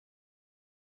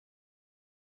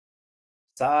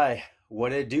Ty,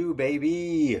 what it do,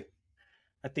 baby?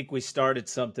 I think we started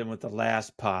something with the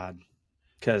last pod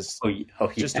because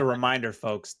Oh just a yeah. reminder,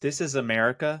 folks, this is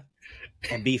America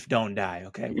and beef don't die.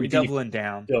 Okay, we're Beef doubling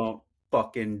down. don't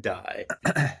fucking die.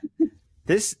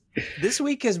 This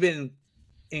week has been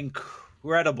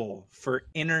incredible for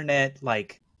internet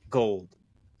like gold.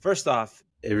 First off,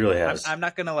 It really has. I'm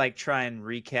not gonna try and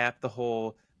recap the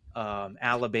whole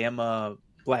Alabama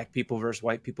black people versus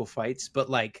white people fights, but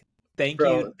thank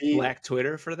Bro, you Black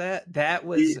Twitter for that. That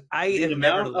was I the have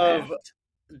never amount of laughed.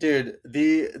 dude,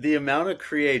 the amount of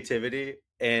creativity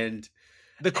and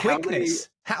The how many quickness,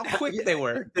 how quick they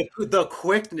were. the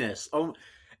quickness.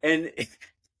 And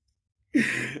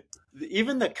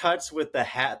even the cuts with the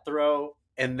hat throw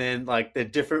and then like the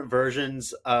different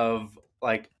versions of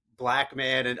like Black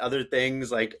Man and other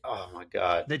things like oh my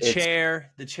god. The It's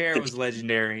chair the, was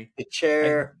legendary. the And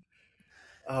chair.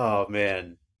 Oh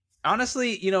man.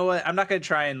 honestly, you know what? I'm not going to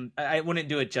try and I wouldn't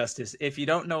do it justice. If you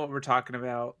don't know what we're talking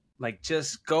about,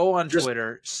 just go on Just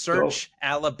Twitter, search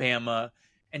Alabama,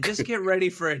 and just get ready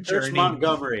for a journey. Search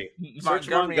Montgomery. Search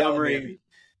Montgomery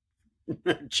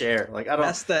chair. Like I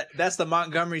don't. That's the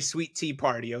Montgomery sweet tea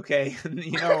party. Okay,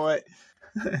 you know what?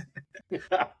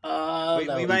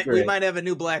 We might have a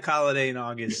new black holiday in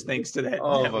August thanks to that.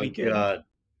 Oh that my weekend. god.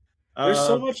 There's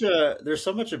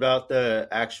so much about the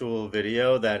actual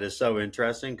video that is so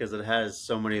interesting because it has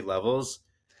so many levels.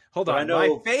 Hold But on, I know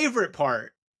my favorite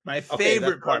part. Before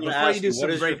you do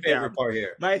some breakdown, part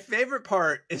here. my favorite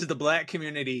part is the black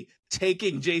community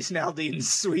taking Jason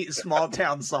Aldean's sweet small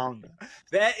town song.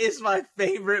 That is my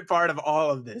favorite part of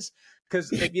all of this.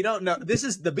 Because if you don't know, this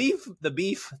is the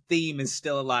beef theme is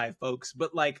still alive, folks.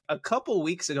 But like a couple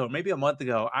weeks ago, maybe a month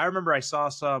ago, I remember I saw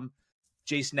some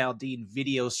Jason Aldean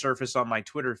video surface on my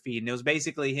Twitter feed, and it was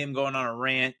basically him going on a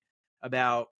rant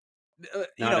about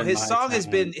his song has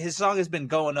been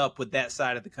going up with that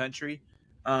side of the country.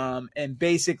 And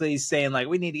basically saying like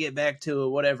we need to get back to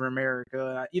whatever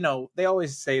America, they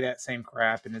always say that same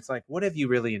crap, and it's like, what have you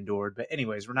really endured? But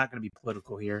anyways, we're not going to be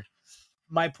political here.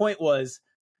 My point was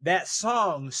that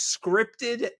song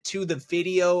scripted to the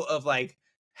video of like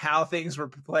how things were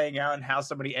playing out and how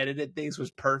somebody edited things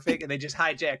was perfect, and they just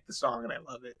hijacked the song, and I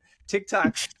love it.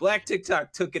 Black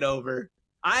TikTok took it over.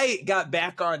 I got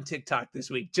back on TikTok this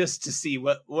week just to see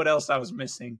what else I was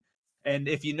missing. And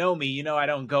if you know me, you know I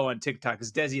don't go on TikTok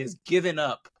because Desi has given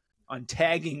up on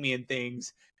tagging me in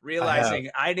things, realizing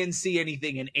I didn't see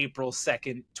anything in April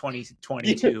 2nd,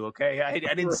 2022, okay? I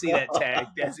didn't see that tag,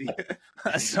 Desi.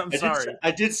 So I'm sorry. I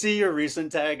did see your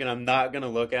recent tag, and I'm not going to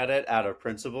look at it out of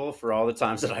principle for all the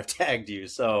times that I've tagged you.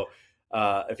 So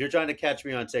if you're trying to catch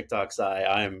me on TikTok,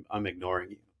 I'm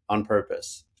ignoring you on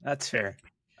purpose. That's fair.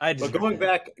 But going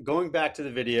back to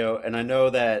the video, and I know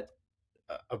that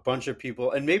a bunch of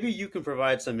people, and maybe you can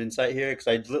provide some insight here because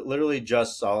I literally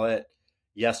just saw it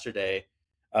yesterday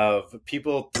of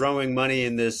people throwing money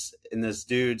in this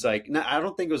dude's I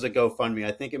don't think it was a GoFundMe.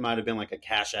 I think it might have been like a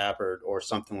Cash App or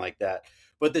something like that.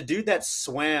 But the dude that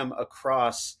swam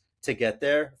across to get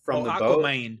there from the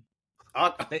Aquaman.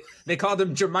 boat, they called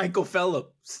him Jermichael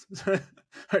Phelps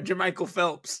or Jermichael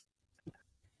Phelps.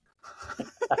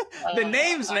 The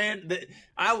names, man.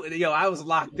 I was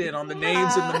locked in on the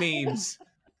names and the memes.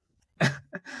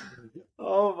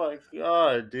 Oh my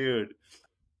god, dude!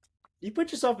 You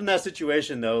put yourself in that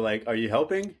situation though. Like, are you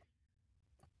helping?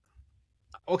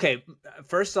 Okay,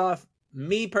 first off,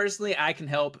 me personally, I can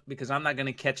help because I'm not going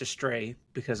to catch a stray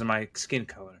because of my skin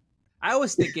color. I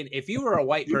was thinking if you were a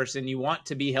white person, you want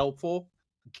to be helpful,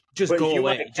 just go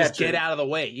away, just get out of the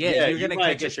way. Yeah, you're going to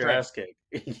catch a stray. Your ass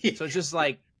kicked. So just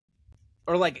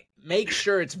make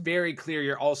sure it's very clear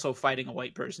you're also fighting a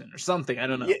white person or something. I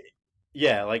don't know.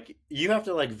 Yeah, like you have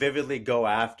to like vividly go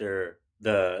after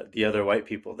the other white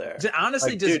people there.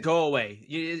 Honestly, just go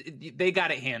away. They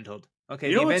got it handled.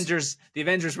 Okay, the Avengers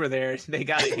were there. They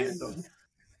got it handled.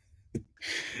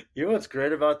 You know what's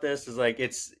great about this is like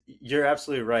you're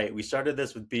absolutely right. We started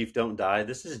this with beef don't die.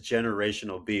 This is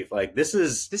generational beef. Like this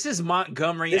is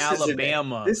Montgomery,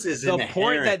 Alabama. This is the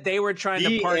port that they were trying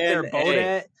to park their boat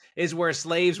at is where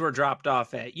slaves were dropped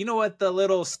off at. You know what? The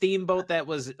little steamboat that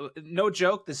was no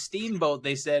joke. The steamboat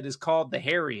they said is called the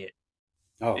Harriet.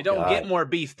 Oh, it don't get more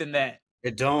beef than that.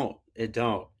 It don't.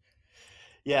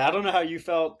 Yeah, I don't know how you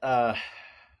felt. I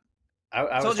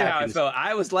told you how I felt.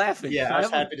 I was laughing. Yeah, I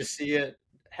was happy to see it.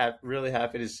 Really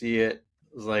happy to see it.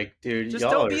 It was like, dude, just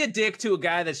don't be a dick to a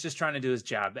guy that's just trying to do his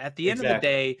job. At the end of the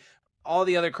day, all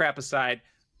the other crap aside,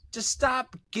 just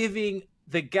stop giving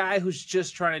the guy who's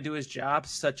just trying to do his job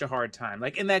such a hard time.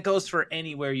 And that goes for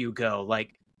anywhere you go.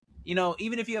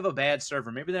 even if you have a bad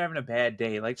server, maybe they're having a bad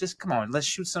day. Like, just come on, let's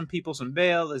shoot some people some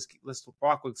bail. Let's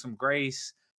walk with some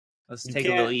grace. Let's You take it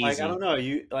a little can't, like, I easy. don't know,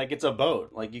 you like, it's a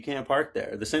boat. Like, you can't park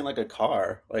there. This ain't like a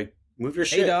car. Like, move your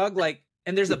Hey, shit. dog, like,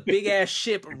 and there's a big ass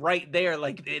ship right there.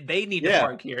 Like, they need to Yeah,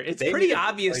 park here. It's they need pretty to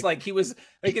obvious. like, Like, he was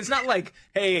like, it's not like,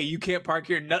 hey, you can't park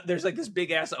here. No, there's like this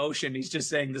big ass ocean. He's just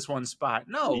saying this one spot.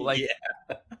 No, like,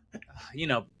 yeah, you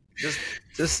know,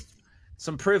 just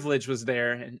some privilege was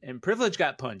there, and privilege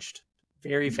got punched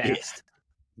very yeah, fast.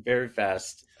 very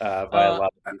fast by a Uh,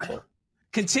 lot of people.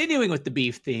 Continuing with the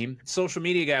beef theme, social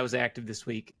media guy was active this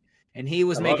week, and he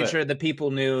was I love making it. sure that people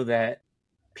knew that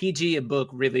PG and Book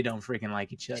really don't freaking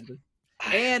like each other.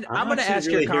 And I'm I'm going to actually ask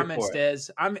your really here comments, for it.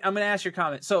 Des. I'm going to ask your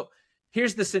comments. So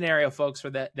here's the scenario, folks, for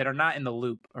that are not in the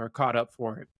loop or caught up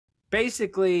for it.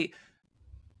 Basically,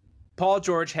 Paul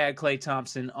George had Klay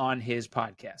Thompson on his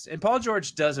podcast, and Paul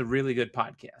George does a really good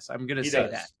podcast. I'm going to He say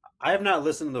that. does. I have not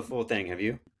listened to the full thing. Have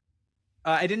you?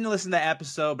 I didn't listen to that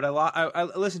episode, but I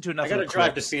listened to enough. I got of to the drive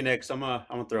to clips. Phoenix. I'm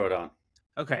gonna throw it on.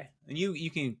 Okay, and you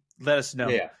can let us know.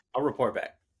 Yeah, I'll report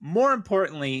back. More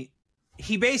importantly,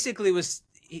 he basically was.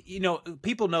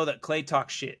 People know that Klay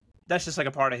talks shit. That's just like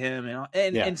a part of him,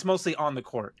 and Yeah. it's mostly on the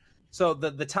court. So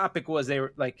the topic was they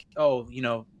were like, oh,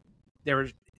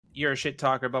 you're a shit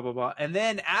talker, blah blah blah, and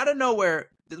then out of nowhere,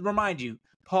 remind you,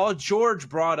 Paul George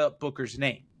brought up Booker's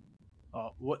name.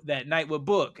 That night with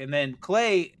Book, and then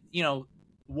Klay,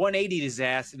 180'd his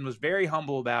ass and was very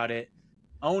humble about it,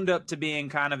 owned up to being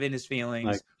kind of in his feelings,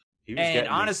 Like, he was and getting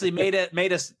me. honestly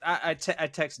made us. I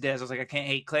text Des. I was like, I can't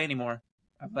hate Klay anymore.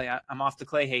 I'm like, I'm off the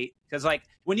Klay hate, because like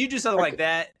when you do something like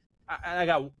that, I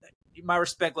got my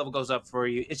respect level goes up for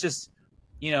you. It's just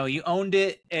you owned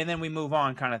it, and then we move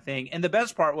on, kind of thing. And the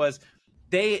best part was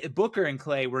Booker and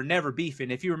Klay were never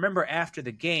beefing. If you remember after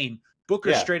the game,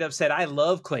 Booker straight up said, I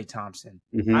love Klay Thompson.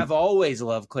 Mhm. I've always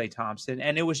loved Klay Thompson.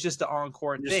 And it was just an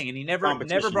on-court thing. And he never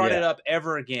brought it up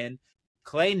ever again.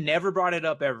 Klay never brought it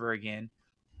up ever again.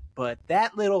 But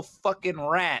that little fucking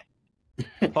rat,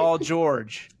 Paul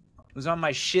George, was on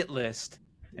my shit list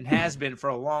and has been for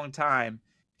a long time.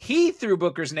 He threw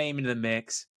Booker's name into the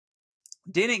mix,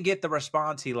 didn't get the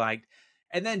response he liked,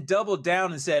 and then doubled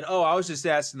down and said, oh, I was just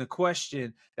asking the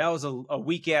question. That was a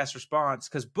weak-ass response.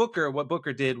 Because what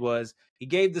Booker did was he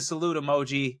gave the salute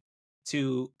emoji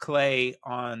to Klay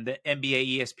on the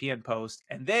NBA ESPN post,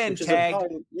 and then tagged.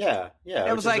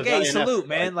 It was like, hey, salute,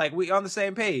 man. Like, we on the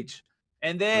same page.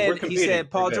 And then he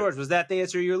said, Paul George, was that the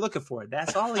answer you were looking for?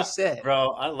 That's all he said.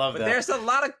 Bro, I love that. But there's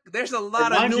a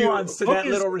lot of nuance to that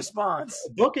little response.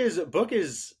 Book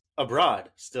is abroad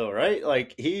still, right?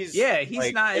 Like, he's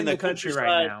like, not in the country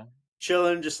right now,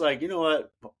 chilling, just like, you know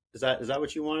what, is that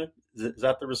what you wanted? Is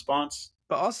that the response?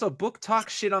 But also, Book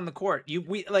talks shit on the court.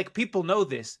 People know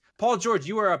this. Paul George,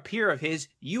 you are a peer of his.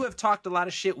 You have talked a lot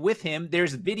of shit with him.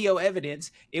 There's video evidence.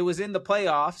 It was in the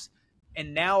playoffs,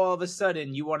 and now all of a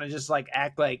sudden you want to just like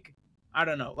act like, I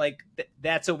don't know, like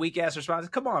that's a weak ass response.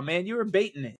 Come on, man, you were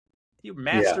baiting it. You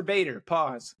masturbator.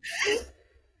 Pause.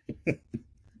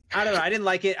 I don't know. I didn't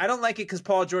like it. I don't like it because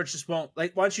Paul George just won't.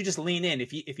 Like, why don't you just lean in?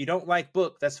 If you don't like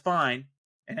Book, that's fine.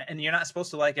 And you're not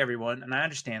supposed to like everyone, and I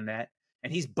understand that.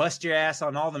 And he's bust your ass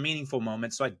on all the meaningful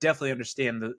moments, so I definitely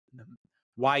understand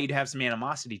why you'd have some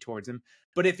animosity towards him.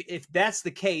 But if that's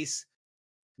the case,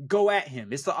 go at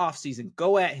him. It's the off season.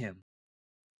 Go at him.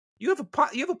 You have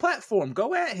a platform.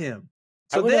 Go at him.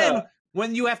 So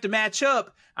when you have to match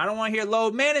up, I don't want to hear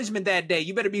load management that day.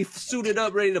 You better be suited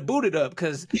up, ready to boot it up,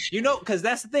 because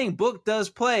that's the thing. Book does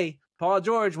play. Paul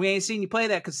George, we ain't seen you play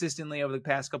that consistently over the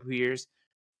past couple of years,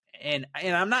 and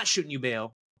I'm not shooting you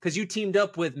bail because you teamed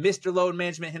up with Mr. Load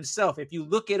Management himself. If you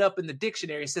look it up in the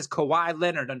dictionary, it says Kawhi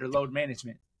Leonard under load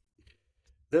management.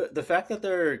 The fact that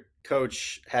their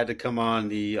coach had to come on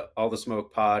the All the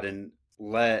Smoke pod and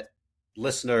let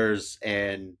listeners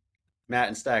and Matt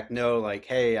and Stack know, like,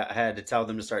 hey, I had to tell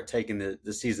them to start taking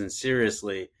the season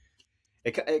seriously.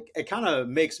 It kind of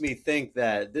makes me think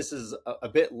that this is a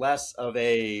bit less of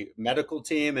a medical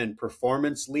team and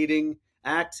performance leading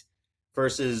act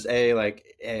versus a like,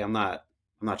 hey, I'm not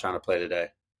trying to play today.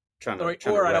 I don't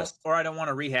want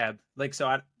to rehab.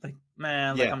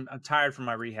 I'm tired from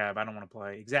my rehab. I don't want to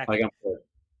play. Exactly. Like,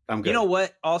 I'm good. You know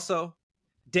what? Also,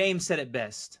 Dame said it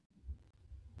best.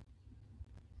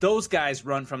 Those guys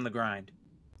run from the grind,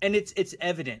 and it's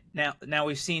evident now.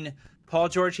 We've seen Paul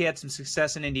George. He had some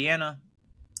success in Indiana.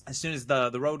 As soon as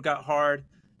the road got hard,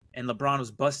 and LeBron was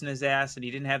busting his ass, and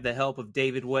he didn't have the help of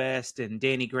David West and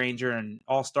Danny Granger and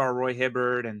All-Star Roy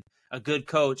Hibbert and a good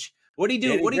coach. What do you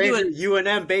do? What do you do?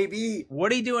 UNM, baby. What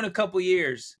do you do in a couple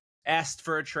years? Asked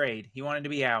for a trade. He wanted to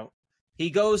be out.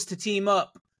 He goes to team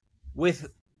up with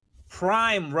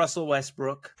prime Russell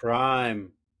Westbrook.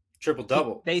 Prime triple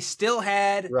double. They still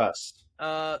had Russ.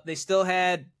 they still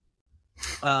had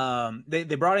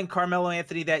they brought in Carmelo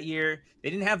Anthony that year. They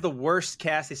didn't have the worst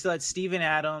cast. They still had Steven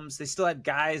Adams. They still had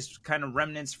guys kind of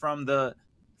remnants from the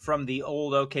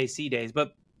old OKC days,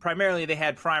 but primarily they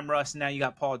had prime Russ, and now you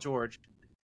got Paul George.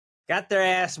 Got their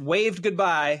ass waved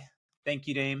goodbye. Thank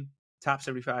you, Dame. Top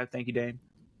 75. Thank you, Dame.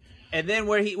 And then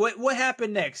what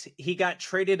happened next? He got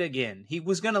traded again. He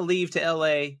was going to leave to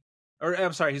LA, or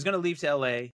I'm sorry, he was going to leave to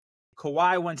LA.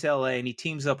 Kawhi went to LA, and he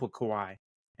teams up with Kawhi.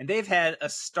 And they've had a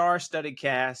star-studded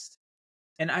cast.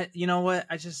 And you know what?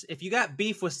 If you got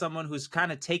beef with someone who's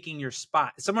kind of taking your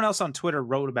spot, someone else on Twitter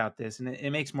wrote about this, and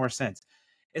it makes more sense.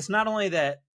 It's not only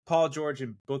that Paul George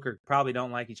and Booker probably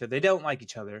don't like each other. They don't like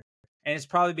each other. And it's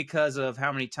probably because of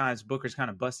how many times Booker's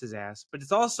kind of bust his ass. But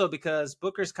it's also because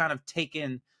Booker's kind of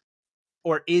taken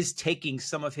or is taking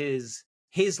some of his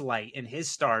light and his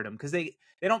stardom, because they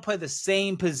don't play the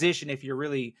same position if you're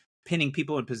really pinning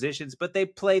people in positions, but they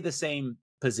play the same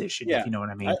position, if you know what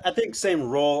I mean. I think same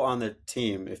role on the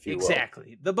team, if you will.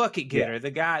 Exactly. The bucket getter, the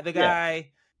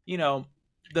guy, you know,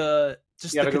 the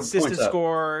consistent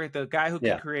scorer, the guy who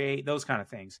can create, those kind of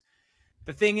things.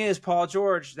 The thing is, Paul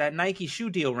George, that Nike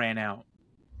shoe deal ran out.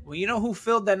 Well, you know who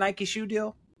filled that Nike shoe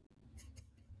deal?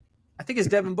 I think it's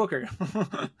Devin Booker.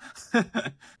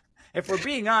 If we're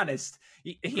being honest.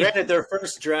 Granted, their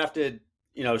first drafted,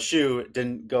 shoe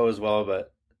didn't go as well,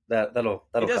 but that'll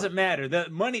it doesn't matter. The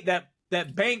money,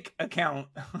 that bank account,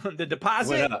 the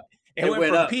deposit, it went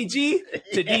from up. PG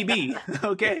to DB.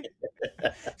 Okay.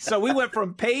 So we went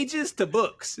from pages to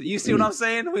books. You see what I'm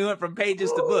saying? We went from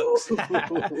pages to books.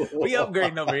 We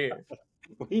upgrading over here.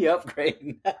 We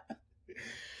upgrading.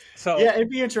 So yeah, it'd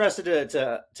be interested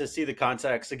to see the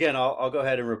context. Again, I'll go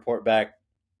ahead and report back.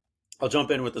 I'll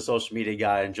jump in with the social media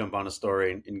guy and jump on a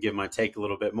story and give my take a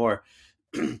little bit more.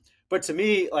 But to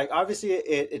me, like, obviously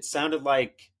it sounded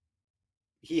like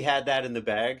he had that in the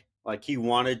bag. Like, he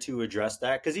wanted to address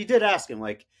that, because he did ask him,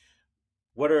 like,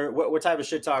 what type of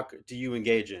shit talk do you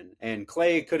engage in? And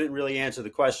Clay couldn't really answer the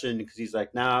question, because he's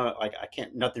like, nah, like, I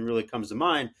can't, nothing really comes to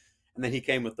mind. And then he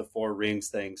came with the 4 rings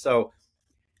thing. So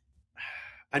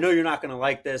I know you're not going to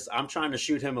like this. I'm trying to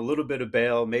shoot him a little bit of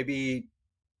bail. Maybe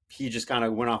he just kind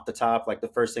of went off the top, like the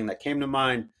first thing that came to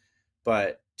mind.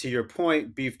 But to your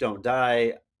point, beef don't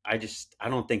die. I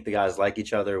don't think the guys like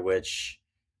each other, which,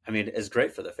 I mean, is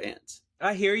great for the fans.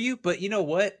 I hear you, but you know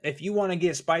what? If you want to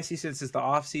get spicy, since it's the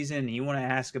off season, and you want to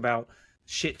ask about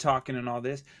shit talking and all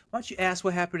this, why don't you ask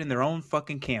what happened in their own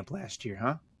fucking camp last year,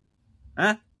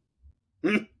 huh?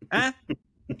 Huh?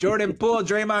 Jordan Poole,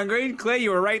 Draymond Green, Clay, you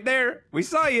were right there. We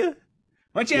saw you.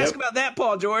 Why don't you ask about that,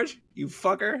 Paul George? You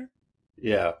fucker.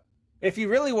 Yeah. If you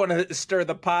really want to stir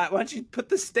the pot, why don't you put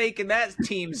the stake in that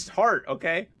team's heart,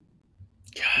 okay?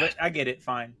 God. But I get it.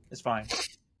 Fine. It's fine.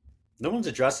 No one's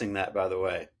addressing that, by the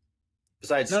way.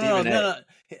 Besides Stephen A. No.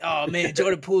 Oh, man,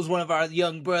 Jordan Poole's one of our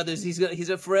young brothers. He's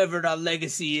a forever in our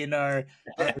legacy and our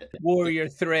warrior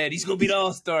thread. He's going to be the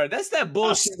all-star. That's that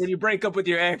bullshit when you break up with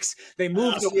your ex. They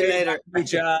moved away to a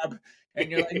job.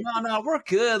 And you're like, no, we're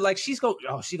good. Like, she's going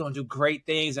to do great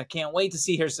things. I can't wait to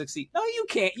see her succeed. No, you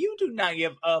can't. You do not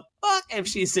give a fuck if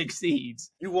she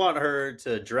succeeds. You want her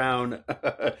to drown.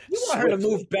 You want her to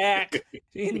move back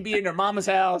and be in her mama's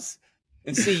house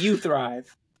and see you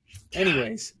thrive.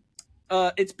 Anyways,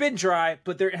 it's been dry,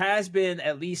 but there has been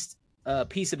at least a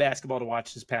piece of basketball to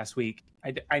watch this past week.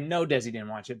 I know Desi didn't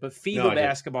watch it, but FIBA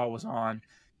basketball was on.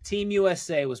 Team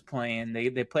USA was playing. They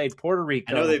played Puerto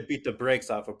Rico. I know they beat the brakes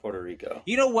off of Puerto Rico.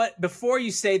 You know what? Before you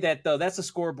say that, though, that's a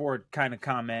scoreboard kind of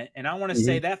comment. And I want to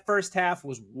say that first half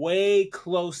was way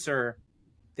closer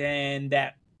than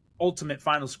that ultimate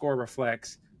final score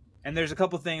reflects. And there's a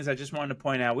couple things I just wanted to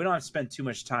point out. We don't have to spend too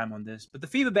much time on this. But the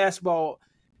FIBA basketball,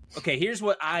 okay, here's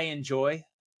what I enjoy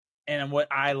and what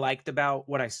I liked about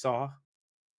what I saw.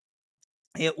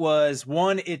 It was,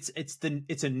 one, it's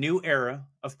a new era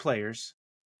of players.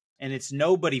 And it's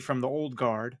nobody from the old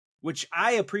guard, which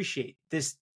I appreciate.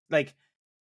 This, like,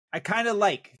 I kind of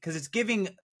like, because it's giving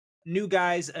new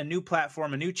guys a new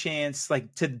platform, a new chance,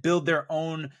 like, to build their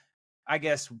own, I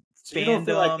guess, so you don't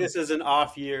feel like this is an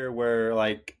off year where,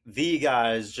 like, the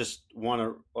guys just want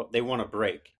to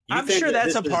break? I'm sure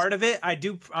that's a part of it.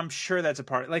 I'm sure that's a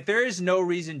part. Like, there is no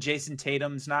reason Jason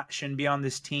Tatum's shouldn't be on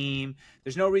this team.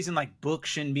 There's no reason, like, Book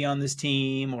shouldn't be on this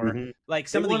team, or like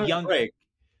some of the young.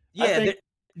 Yeah.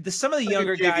 Some of the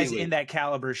younger guys in that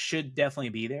caliber should definitely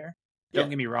be there. Don't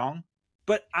get me wrong.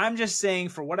 But I'm just saying,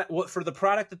 for what for the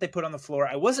product that they put on the floor,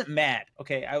 I wasn't mad.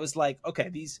 Okay. I was like, okay,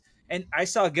 and I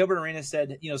saw Gilbert Arenas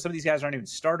said, some of these guys aren't even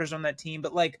starters on that team,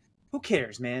 but, like, who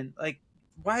cares, man? Like,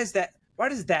 why is that? Why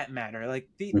does that matter? Like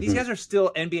these Hmm. guys are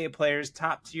still NBA players,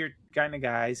 top tier kind of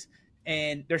guys,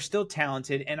 and they're still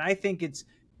talented. And I think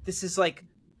this is like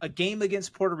a game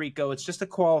against Puerto Rico. It's just a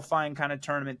qualifying kind of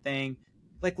tournament thing.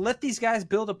 Like let these guys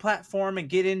build a platform and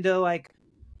get into like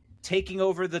taking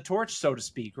over the torch, so to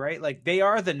speak, right? Like they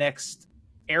are the next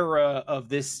era of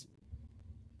this,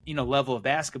 level of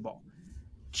basketball.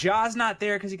 Ja's not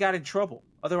there because he got in trouble.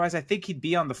 Otherwise, I think he'd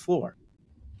be on the floor.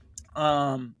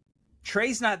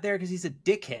 Trey's not there because he's a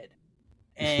dickhead.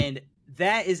 And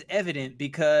that is evident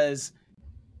because,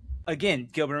 again,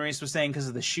 Gilbert Arenas was saying because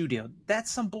of the shoe deal.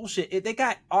 That's some bullshit. They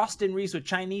got Austin Reeves with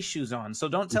Chinese shoes on. So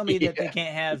don't tell me that they Yeah.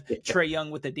 can't have Trey Young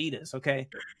with Adidas, okay?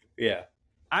 Yeah.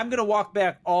 I'm going to walk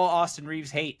back all Austin Reeves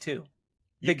hate, too.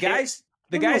 You can't.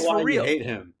 The I don't know guys for why you real. hate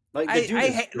him. Like the dude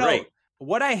is No. great.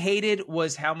 What I hated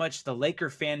was how much the Laker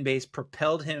fan base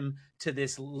propelled him to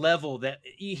this level that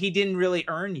he didn't really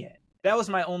earn yet. That was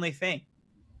my only thing.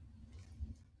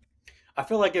 I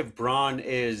feel like if Braun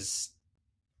is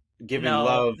giving No.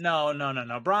 love, Braun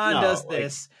no, does like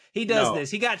this. He does no, this.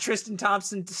 He got Tristan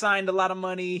Thompson signed a lot of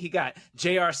money. He got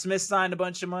J.R. Smith signed a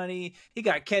bunch of money. He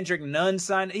got Kendrick Nunn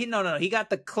signed. No. He got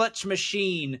the clutch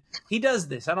machine. He does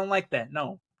this. I don't like that.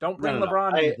 No. Don't bring no.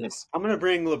 LeBron into this. I'm gonna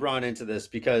bring LeBron into this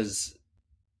because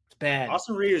It's bad.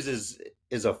 Austin Reeves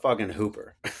is a fucking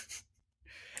hooper,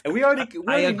 and we I already knew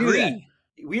that. agree.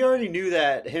 We already knew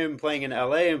that him playing in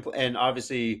LA and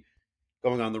obviously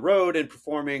going on the road and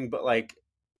performing, but like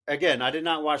again, I did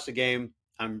not watch the game.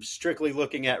 I'm strictly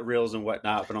looking at reels and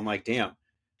whatnot, but I'm like, damn,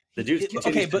 the dude Okay,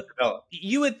 continues to but develop.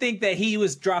 you would think that he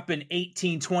was dropping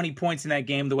 18, 20 points in that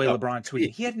game the way No. LeBron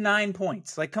tweeted. He had 9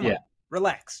 points. Like, come Yeah. on,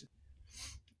 relax.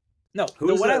 No,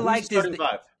 Who's what I the liked is starting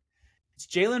five? it's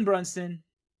Jalen Brunson,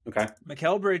 Okay.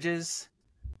 Mikal Bridges,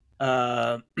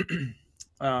 uh,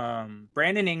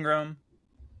 Brandon Ingram,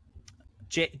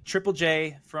 Triple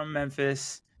J from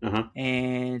Memphis, Uh-huh.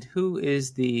 and who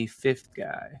is the fifth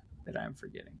guy that I'm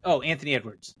forgetting? Oh, Anthony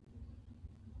Edwards.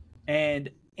 And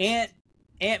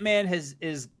Ant-Man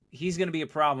he's going to be a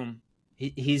problem.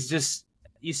 He's just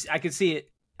I can see it.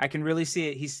 I can really see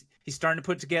it. He's starting to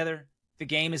put together. The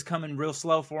game is coming real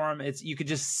slow for him. You could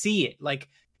just see it. Like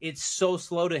it's so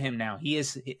slow to him now.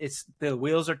 It's the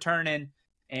wheels are turning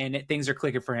and things are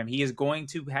clicking for him. He is going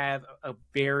to have a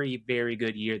very, very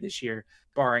good year this year,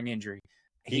 barring injury.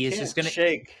 He is just going to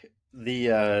shake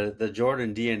the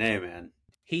Jordan DNA, man.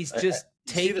 He's just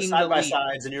you taking see the side by lead.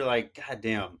 sides, and you're like, God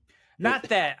damn. Not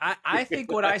that. I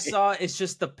think what I saw is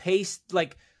just the pace,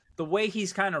 like the way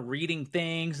he's kind of reading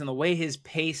things and the way his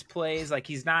pace plays. Like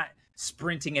he's not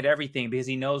sprinting at everything because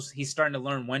he knows he's starting to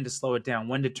learn when to slow it down,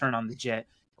 when to turn on the jet,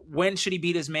 when should he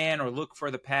beat his man or look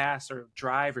for the pass or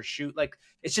drive or shoot. Like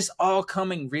it's just all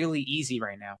coming really easy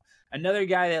right now. Another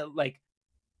guy that like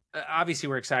obviously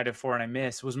we're excited for and I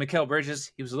miss was Mikal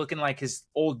Bridges. He was looking like his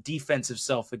old defensive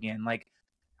self again. Like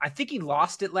I think he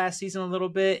lost it last season a little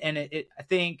bit, and I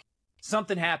think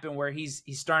something happened where he's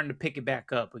starting to pick it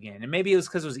back up again. And maybe it was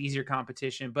because it was easier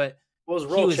competition, but his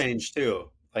role changed too.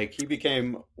 Like he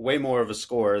became way more of a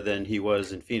scorer than he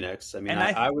was in Phoenix. I mean,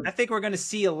 I think we're going to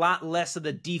see a lot less of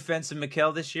the defensive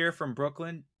Mikal this year from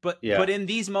Brooklyn. But in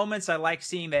these moments, I like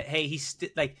seeing that. Hey, he's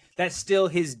like that's still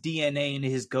his DNA and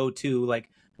his go-to. Like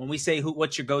when we say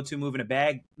what's your go-to move in a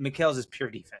bag, Mikal's is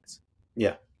pure defense.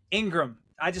 Yeah. Ingram,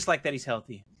 I just like that he's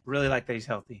healthy. Really like that he's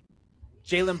healthy.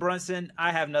 Jalen Brunson,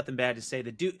 I have nothing bad to say.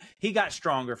 The dude, he got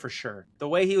stronger for sure. The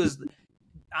way he was,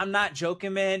 I'm not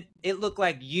joking, man. It looked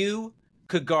like you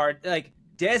could guard. Like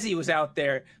Desi was out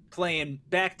there playing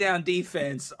back down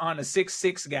defense on a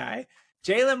 6'6" guy.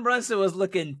 Jalen Brunson was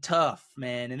looking tough,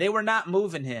 man, and they were not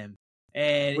moving him.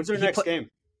 And when's their next game?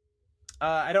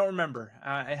 I don't remember.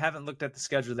 I haven't looked at the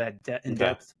schedule that in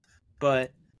depth,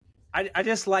 but I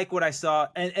just like what I saw.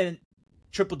 And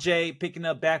Triple J picking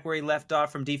up back where he left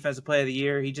off from Defensive Player of the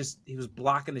Year. He was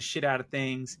blocking the shit out of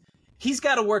things. He's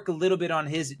got to work a little bit on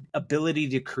his ability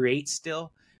to create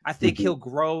still. I think he'll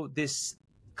grow this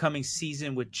coming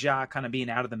season with Ja kind of being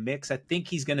out of the mix. I think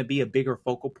he's going to be a bigger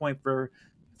focal point for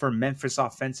Memphis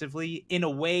offensively in a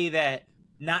way that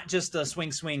not just a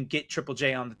swing, get Triple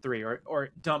J on the three or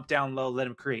dump down low, let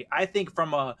him create. I think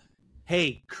from a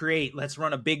hey, create, let's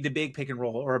run a big to big pick and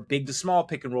roll or a big to small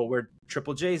pick and roll where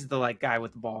Triple J's the like guy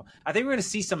with the ball. I think we're going to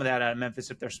see some of that out of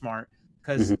Memphis if they're smart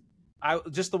because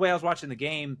just the way I was watching the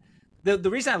game, the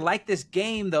reason I like this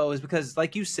game though is because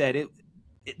like you said,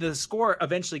 the score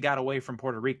eventually got away from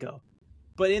Puerto Rico,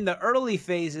 but in the early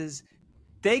phases,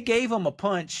 they gave them a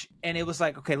punch and it was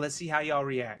like, okay, let's see how y'all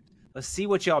react. Let's see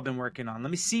what y'all been working on. Let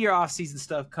me see your offseason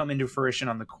stuff come into fruition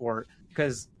on the court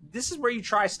because this is where you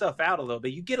try stuff out a little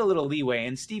bit. You get a little leeway.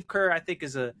 And Steve Kerr, I think,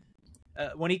 is a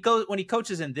when he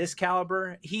coaches in this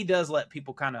caliber, he does let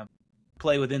people kind of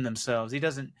play within themselves. He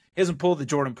doesn't pull the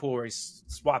Jordan Poole where he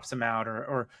swaps them out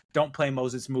or don't play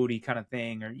Moses Moody kind of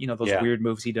thing, or those Yeah. weird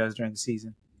moves he does during the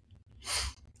season.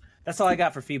 That's all I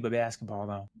got for FIBA basketball,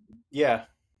 though. Yeah,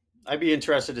 I'd be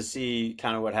interested to see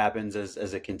kind of what happens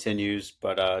as it continues.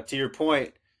 But to your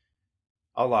point,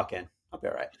 I'll lock in. I'll be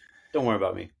all right. Don't worry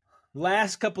about me.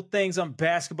 Last couple things on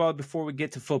basketball before we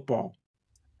get to football.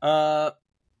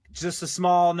 Just a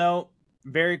small note.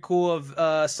 Very cool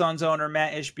of Suns owner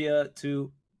Matt Ishbia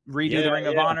to redo the Ring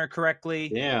of Honor correctly.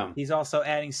 Damn. He's also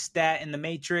adding stat in the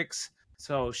Matrix.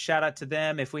 So shout out to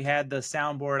them. If we had the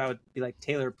soundboard, I would be like,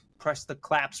 Taylor, press the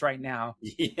claps right now.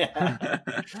 Yeah.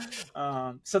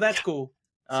 So that's cool.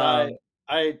 So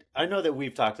I know that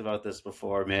we've talked about this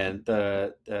before, man.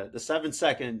 The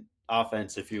 7-second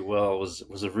offense, if you will,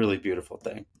 was a really beautiful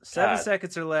thing. 7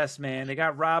 seconds or less, man. They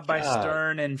got robbed by God.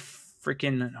 Stern and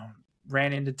freaking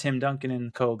ran into Tim Duncan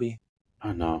and Kobe.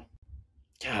 I know.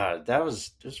 God, that was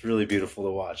just really beautiful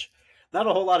to watch. Not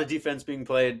a whole lot of defense being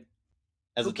played.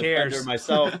 As a defender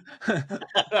myself,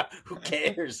 who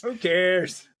cares? Who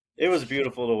cares? It was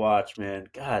beautiful to watch, man.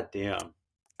 God damn.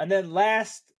 And then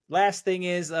last thing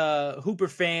is Hooper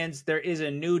fans, there is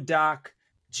a new doc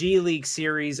G League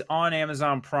series on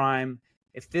Amazon Prime.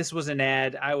 If this was an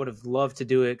ad, I would have loved to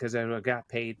do it because I would have got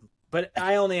paid. But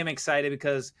I only am excited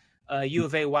because U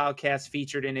of A Wildcats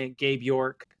featured in it. Gabe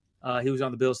York, he was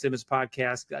on the Bill Simmons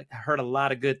podcast. I heard a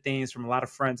lot of good things from a lot of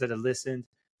friends that had listened.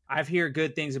 I've heard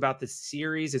good things about the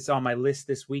series. It's on my list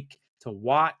this week to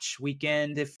watch,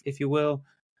 weekend, if you will.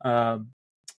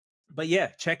 But yeah,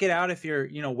 check it out if you're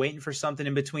waiting for something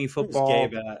in between football.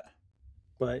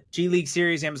 But G League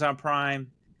series, Amazon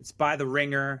Prime. It's by The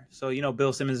Ringer, so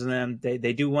Bill Simmons and them.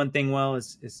 They do one thing well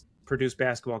is produce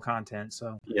basketball content.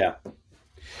 So yeah.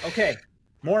 Okay.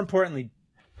 More importantly,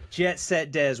 Jet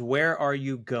Set Dez, where are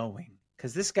you going?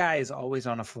 Because this guy is always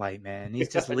on a flight, man. He's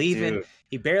just leaving. Dude.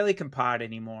 He barely can pod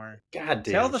anymore. God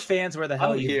damn. Tell the fans where the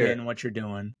hell you've been and what you're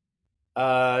doing.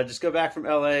 Just go back from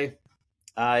LA.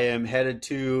 I am headed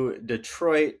to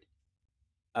Detroit.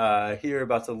 Here,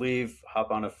 about to leave,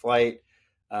 hop on a flight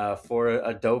for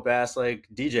a dope ass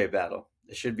DJ battle.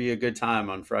 It should be a good time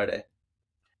on Friday.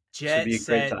 Jet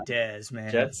Set Dez,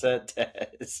 man. Jet Set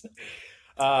Dez.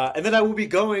 And then I will be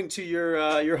going to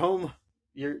your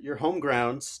home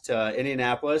grounds to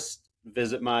Indianapolis,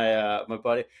 visit my my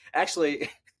buddy. Actually,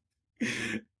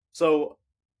 so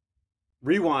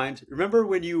rewind. Remember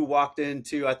when you walked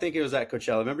into? I think it was at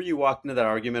Coachella. Remember you walked into that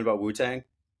argument about Wu-Tang?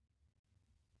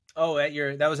 Oh,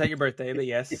 that was at your birthday, but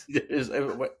yes.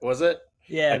 Was it?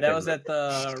 Yeah, that was at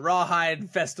the Rawhide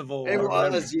Festival. It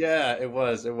was, yeah, it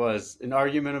was an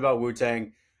argument about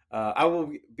Wu-Tang. I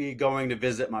will be going to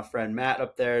visit my friend Matt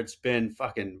up there. It's been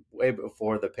fucking way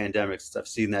before the pandemic since I've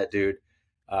seen that dude.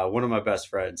 One of my best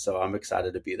friends, so I'm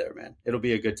excited to be there, man. It'll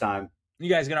be a good time. You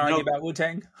guys gonna argue about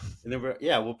Wu-Tang? And then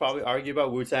we'll probably argue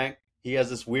about Wu-Tang. He has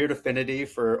this weird affinity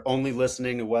for only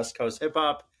listening to West Coast hip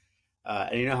hop,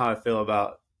 and you know how I feel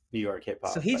about New York hip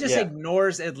hop. So he just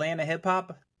ignores Atlanta hip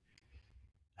hop.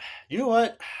 You know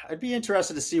what? I'd be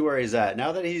interested to see where he's at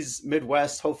now that he's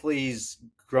Midwest. Hopefully, he's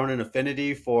grown an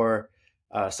affinity for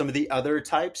some of the other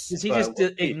types. Does he just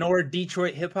ignore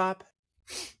Detroit hip hop?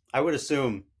 I would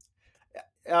assume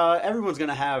everyone's going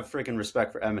to have freaking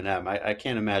respect for Eminem. I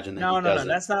can't imagine that. No,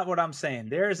 that's not what I'm saying.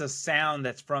 There is a sound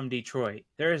that's from Detroit.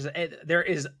 There is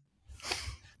He's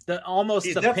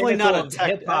definitely not a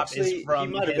hip hop. He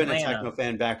might have been a techno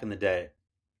fan back in the day,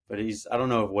 but I don't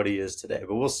know what he is today.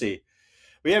 But we'll see.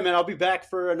 But yeah, man, I'll be back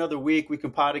for another week. We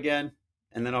can pod again,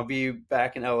 and then I'll be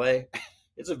back in LA.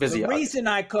 It's a busy. The reason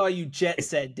I call you Jet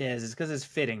Set Dez is because it's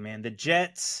fitting, man. The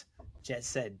Jets, Jet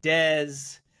Set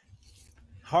Dez.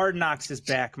 Hard Knocks is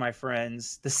back, my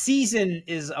friends. The season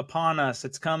is upon us.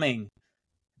 It's coming.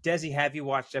 Desi, have you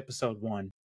watched episode 1?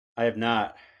 I have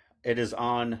not. It is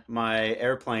on my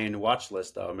airplane watch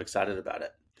list, though. I'm excited about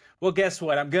it. Well, guess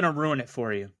what? I'm gonna ruin it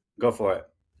for you. Go for it.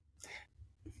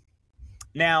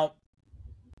 Now,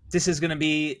 this is gonna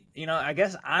be, I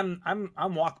guess I'm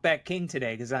walk back king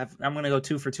today because I'm gonna go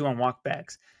 2 for 2 on walk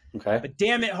backs. Okay. But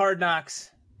damn it, Hard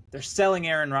Knocks, they're selling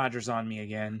Aaron Rodgers on me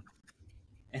again.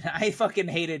 And I fucking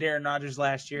hated Aaron Rodgers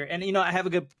last year. And I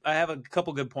have a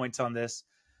couple good points on this.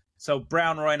 So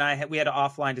Brown, Roy, and I we had an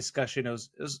offline discussion. It was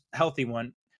a healthy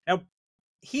one. Now,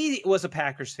 he was a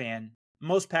Packers fan.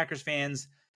 Most Packers fans,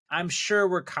 I'm sure,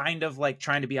 were kind of like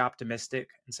trying to be optimistic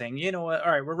and saying, you know what,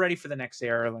 all right, we're ready for the next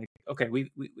era. Like, okay,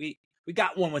 we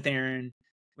got one with Aaron.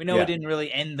 We know it didn't really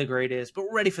end the greatest, but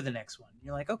we're ready for the next one.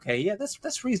 You're like, okay, yeah,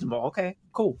 that's reasonable. Okay,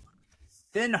 cool.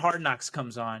 Then Hard Knocks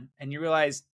comes on, and you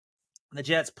realize the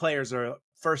Jets players are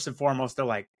first and foremost, they're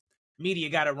like, media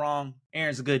got it wrong.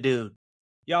 Aaron's a good dude.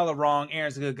 Y'all are wrong.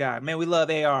 Aaron's a good guy. Man, we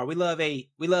love AR. We love 8.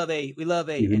 We love 8. We love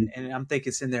 8. Mm-hmm. And I'm thinking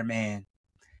it's in there, man.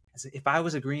 If I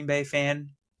was a Green Bay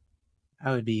fan,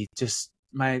 I would be just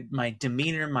my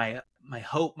demeanor, my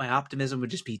hope, my optimism would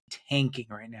just be tanking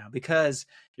right now because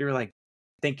you're like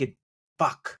thinking,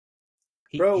 fuck.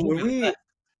 Bro,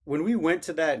 when we went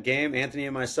to that game, Anthony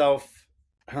and myself,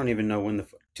 I don't even know when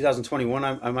 2021.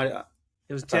 I might.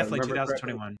 It was If I definitely remember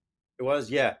correctly. 2021. It was,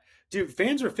 yeah. Dude,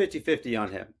 fans were 50-50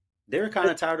 on him. They were kind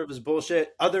of tired of his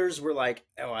bullshit. Others were like,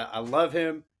 "Oh, I love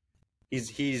him.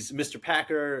 He's Mr.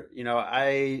 Packer." You know,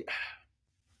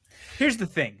 Here's the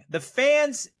thing: the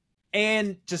fans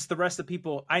and just the rest of the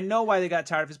people, I know why they got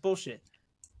tired of his bullshit.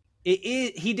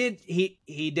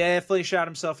 He definitely shot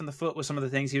himself in the foot with some of the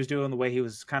things he was doing, the way he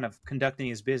was kind of conducting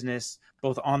his business,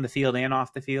 both on the field and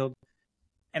off the field.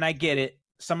 And I get it.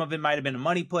 Some of it might have been a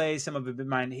money play. Some of it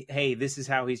might, hey, this is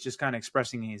how he's just kind of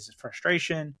expressing his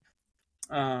frustration.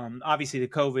 Obviously, the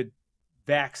COVID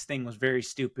vax thing was very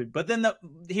stupid. But then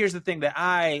here's the thing that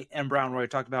I and Brown Roy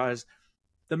talked about is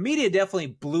the media definitely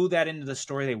blew that into the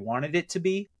story they wanted it to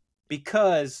be.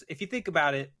 Because if you think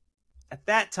about it, at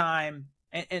that time,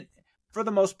 and for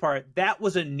the most part, that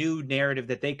was a new narrative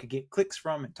that they could get clicks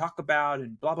from and talk about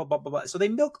and blah, blah, blah, blah, blah. So they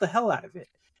milked the hell out of it.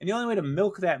 And the only way to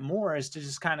milk that more is to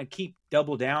just kind of keep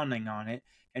double downing on it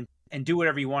and do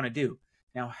whatever you want to do.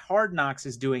 Now, Hard Knocks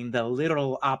is doing the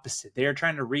literal opposite. They're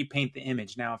trying to repaint the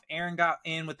image. Now, if Aaron got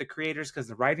in with the creators because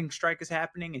the writing strike is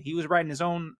happening and he was writing his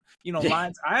own,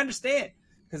 lines, I understand.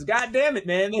 Because God damn it,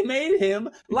 man, they made him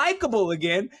likable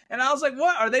again. And I was like,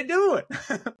 what are they doing?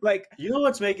 Like, you know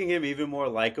what's making him even more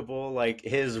likable? Like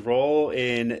his role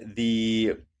in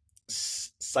the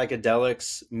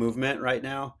psychedelics movement right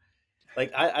now.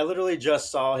 Like I literally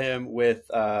just saw him with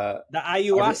the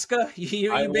ayahuasca.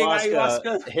 You big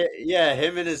ayahuasca? Yeah,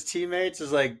 him and his teammates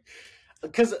is like,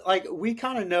 because like we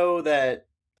kind of know that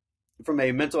from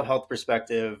a mental health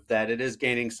perspective that it is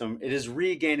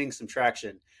regaining some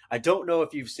traction. I don't know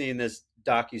if you've seen this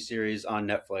docu-series on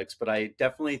Netflix, but I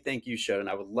definitely think you should, and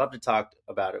I would love to talk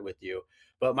about it with you.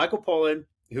 But Michael Pollan,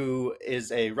 who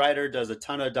is a writer, does a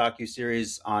ton of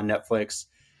docu-series on Netflix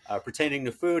pertaining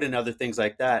to food and other things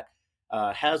like that,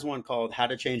 has one called How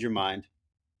to Change Your Mind.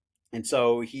 And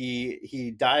so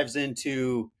he dives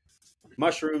into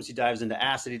mushrooms, he dives into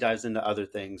acid, he dives into other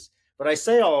things. But I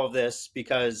say all of this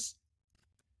because,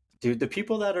 dude, the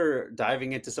people that are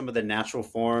diving into some of the natural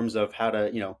forms of how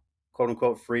to, quote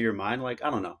unquote, free your mind, like, I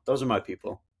don't know. Those are my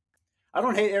people. I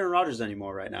don't hate Aaron Rodgers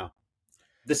anymore right now.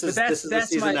 This is the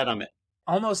season that I'm in.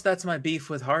 Almost that's my beef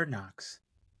with Hard Knocks,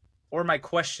 or my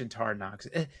question to Hard Knocks.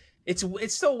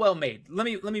 It's so well made. Let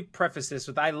me preface this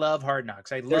with I love Hard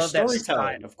Knocks. I love that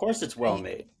storytelling. Of course, it's well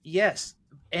made. Yes,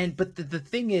 but the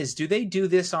thing is, do they do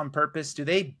this on purpose? Do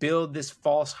they build this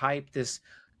false hype, this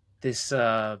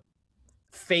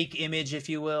fake image, if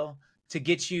you will, to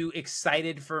get you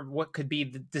excited for what could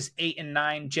be this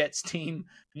 8-9 Jets team,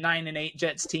 9-8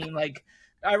 Jets team? Like,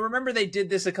 I remember they did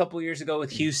this a couple years ago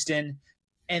with Houston,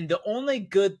 and the only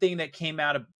good thing that came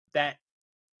out of that,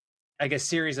 I guess,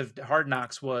 series of Hard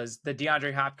Knocks was the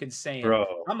DeAndre Hopkins saying,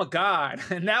 "Bro, I'm a god,"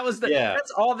 and that was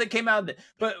that's all that came out of it.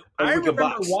 But I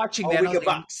remember watching that. And I was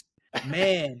like,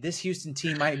 man, this Houston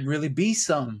team might really be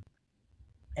some,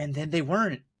 and then they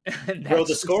weren't. Bro,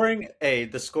 the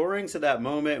scoring to that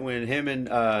moment when him and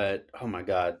oh my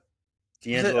god,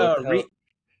 D'Angelo,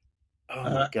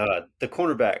 my god, the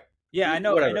cornerback. Yeah, I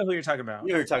know who you're talking about. You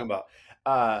know who you're talking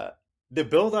about. The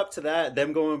build up to that,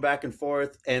 them going back and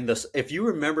forth, and if you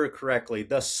remember correctly,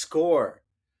 the score,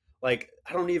 like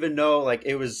I don't even know, like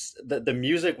it was the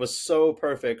music was so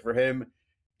perfect for him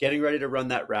getting ready to run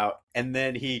that route, and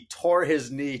then he tore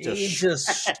his knee to he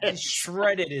just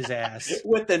shredded his ass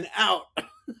with an out.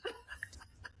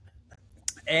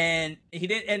 And he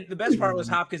did, and the best part was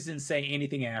Hopkins didn't say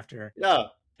anything after. Yeah.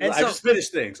 And I just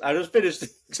finished things.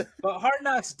 But Hard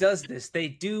Knocks does this. They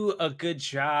do a good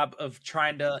job of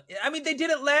trying to. I mean, they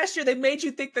did it last year. They made you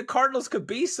think the Cardinals could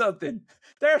be something.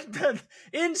 They're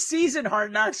in-season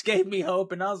Hard Knocks gave me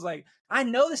hope, and I was like, I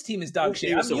know this team is dog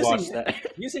shit. I'm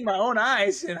using my own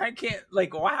eyes, and I can't.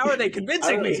 Like, how are they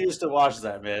convincing me? I used to watch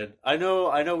that, man. I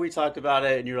know. We talked about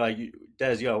it, and you're like,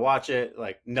 Des, you gotta watch it.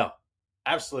 Like, no,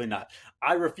 absolutely not.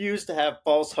 I refuse to have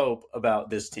false hope about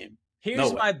this team.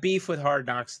 Here's my beef with Hard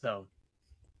Knocks, though.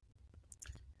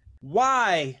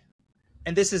 Why?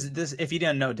 And this is if you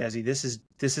didn't know, Desi, this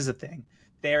is a thing.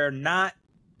 They're not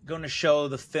going to show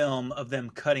the film of them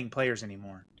cutting players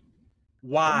anymore.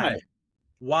 Why?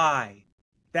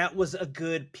 That was a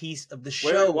good piece of the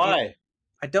show. Why?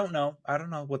 I don't know. I don't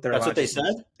know what their That's what they logic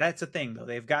is. said. That's the thing, though.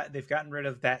 They've gotten rid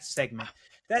of that segment.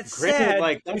 That's Granted, sad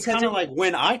like that's because kind it. of like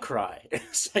when I cry.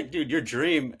 It's like, dude, your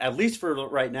dream, at least for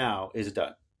right now, is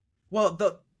done. Well,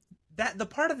 the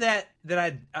part of that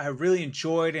I really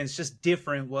enjoyed and it's just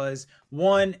different was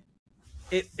one.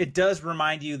 It does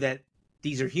remind you that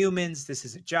these are humans. This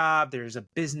is a job. There's a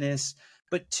business.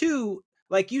 But two,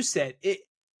 like you said, it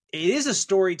is a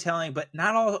storytelling, but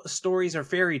not all stories are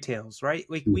fairy tales, right?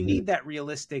 Like we Hmm. need that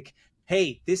realistic.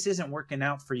 Hey, this isn't working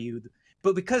out for you,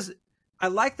 but because I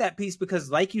like that piece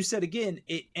because, like you said again,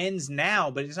 it ends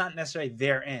now, but it's not necessarily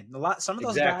their end. Some of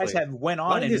those guys Exactly. have went A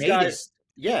lot on of and these made it. guys,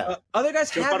 yeah, Other guys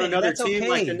jump on haven't, and another that's team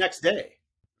like the okay. next day.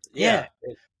 Yeah,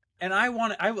 Yeah.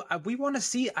 and we want to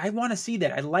see. I want to see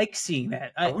that. I like seeing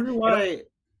that. I wonder It, why.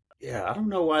 Yeah, I don't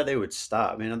know why they would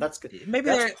stop, man. That's good. maybe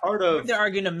That's they're part maybe of. they're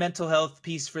arguing a mental health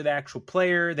piece for the actual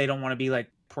player. They don't want to be like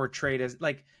portrayed as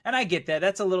like, and I get that.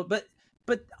 That's a little, but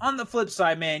on the flip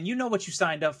side, man, you know what you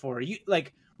signed up for. You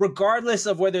like, regardless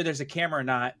of whether there's a camera or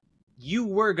not, you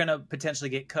were gonna potentially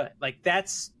get cut. Like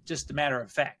that's just a matter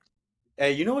of fact.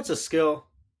 Hey, you know what's a skill,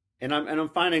 and I'm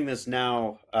finding this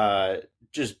now,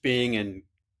 just being in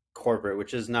corporate,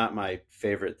 which is not my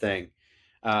favorite thing.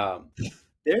 Um,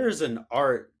 there's an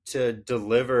art to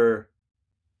deliver.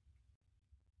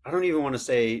 I don't even want to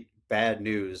say bad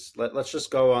news. Let's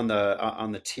just go on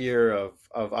the tier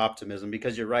of optimism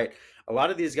because you're right. A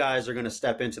lot of these guys are going to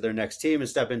step into their next team and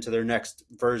step into their next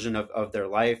version of their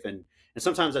life, and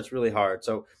sometimes that's really hard.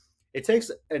 So it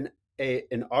takes an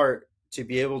art to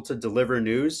be able to deliver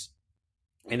news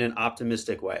in an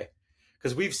optimistic way.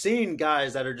 Because we've seen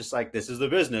guys that are just like, this is the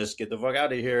business, get the fuck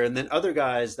out of here. And then other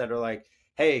guys that are like,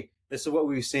 hey, this is what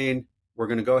we've seen. We're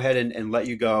going to go ahead and let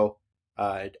you go.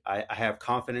 I have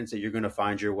confidence that you're going to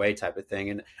find your way type of thing.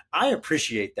 And I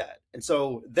appreciate that. And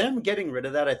so them getting rid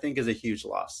of that, I think, is a huge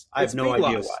loss. I have It's a no big idea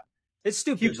why. loss. It's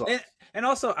stupid. Huge loss. And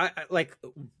also, I like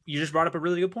you just brought up a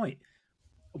really good point.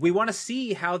 We want to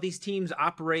see how these teams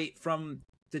operate from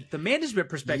the management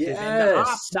perspective and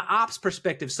Yes. the ops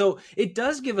perspective. So it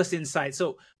does give us insight.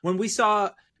 So when we saw,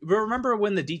 remember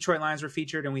when the Detroit Lions were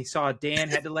featured and we saw Dan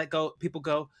had to let go people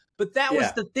go, but that was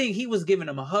Yeah. the thing. He was giving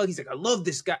them a hug. He's like, I love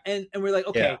this guy, and we're like, Yeah.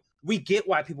 okay, we get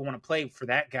why people want to play for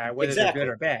that guy, whether they're good Exactly.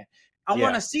 or bad. I want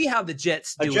Yeah. to see how the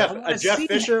Jets A do it. I Jeff, want a to Jeff see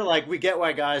Fisher, like we get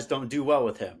why guys don't do well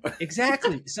with him.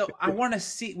 exactly. So I want to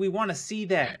see. We want to see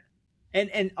that,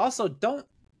 and also don't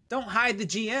hide the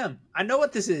GM. I know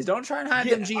what this is. Don't try and hide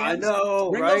them Yeah, I GMs.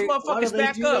 know, Bring those right? Why do motherfuckers they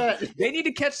back do up. that? They need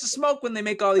to catch the smoke when they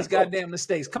make all these goddamn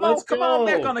mistakes. Let's Come on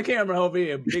back on go. the camera over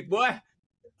here, big boy.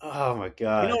 Oh my You know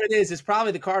God. what it is? It's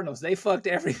probably the Cardinals. They fucked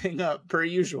everything up per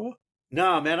usual.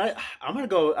 No, man, I'm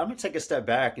gonna take a step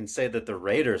back and say that the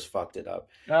Raiders fucked it up.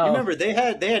 You Oh, remember they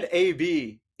had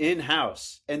AB in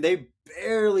house and they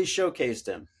barely showcased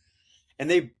him. And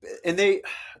they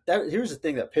that here's the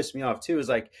thing that pissed me off too is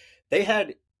like they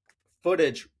had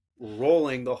footage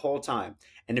rolling the whole time.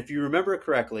 And if you remember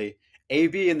correctly,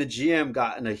 AB and the GM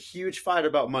got in a huge fight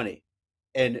about money.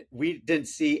 And we didn't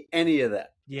see any of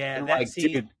that. yeah. And I'm That like,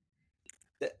 see. dude,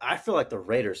 I feel like the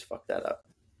Raiders fucked that up.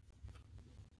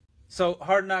 So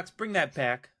Hard Knocks, bring that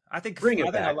back. Bring it I think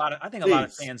a back, lot of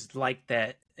please. fans like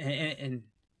that, and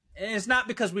it's not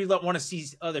because we want to see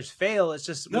others fail. It's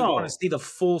just we want to No, see the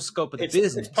full scope of the it's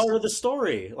business. part of the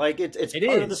story. Like it's It part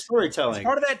of the is. It's storytelling.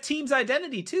 part of that team's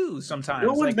identity too. No Sometimes,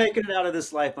 one's like making it out of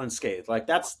this life unscathed. Like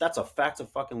that's a fact of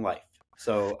fucking life.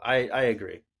 So I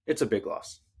agree. It's a big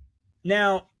loss.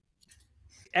 now,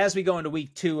 as we go into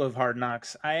week 2 of Hard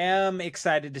Knocks, I am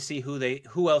excited to see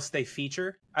who else they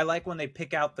feature. I like when they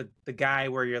pick out the guy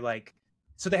where you're like,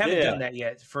 so they haven't Yeah. done that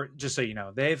yet. For just so you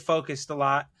know, they've focused a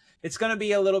lot. It's going to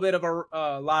be a little bit of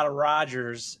a lot of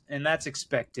Rogers, and that's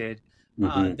expected.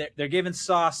 Hmm. They're giving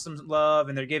Sauce some love,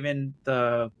 and they're giving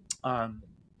the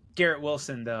Garrett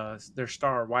Wilson, their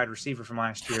star wide receiver from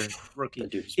last year, rookie.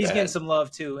 That dude's He's getting bad. some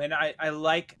love too, and I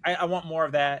want more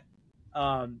of that.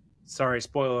 Sorry,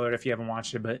 spoiler alert if you haven't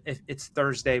watched it, but it's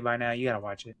Thursday by now. You gotta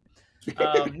watch it.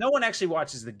 No one actually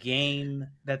watches the game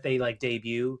that they like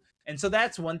debut, and so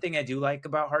that's one thing I do like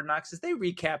about Hard Knocks is they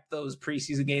recap those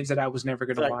preseason games that I was never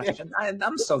It's gonna watch, like, and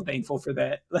I'm so thankful for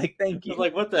that. Like, thank I was you.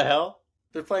 like, what the hell?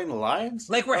 They're playing the Lions?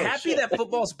 Like, we're Oh happy shit. that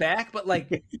football's back, but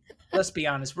like, let's be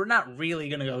honest, we're not really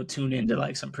gonna go tune into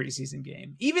like some preseason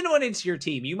game, even when it's your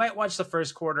team. You might watch the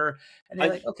first quarter, and you're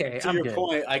I like, okay, to I'm your good.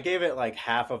 point, I gave it like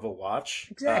half of a watch,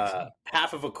 Exactly,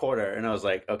 half of a quarter, and I was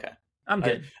like, okay. I'm I,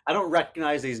 good. I don't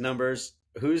recognize these numbers.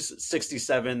 Who's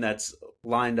 67 that's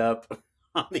lined up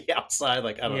on the outside?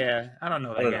 Like Yeah, I don't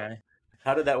know I that don't know. guy.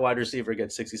 How did that wide receiver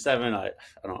get 67? I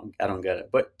don't get it.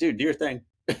 But dude, do your thing.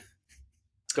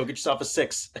 Go get yourself a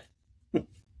 6.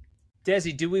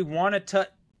 Desi, do we want to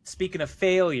speaking of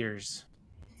failures,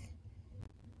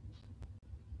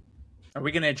 are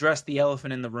we going to address the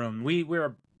elephant in the room?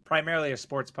 We're primarily a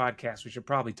sports podcast. We should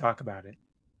probably talk about it.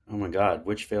 Oh my God,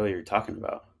 which failure are you talking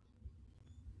about?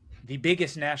 The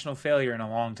biggest national failure in a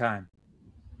long time.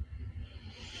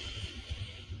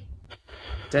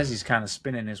 Desi's kind of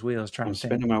spinning his wheels trying I'm to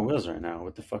think. spinning my wheels right now.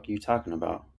 What the fuck are you talking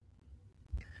about?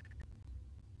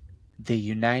 The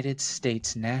United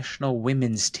States national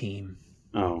women's team.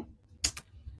 Oh.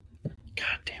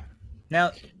 God damn.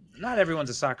 Now, not everyone's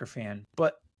a soccer fan,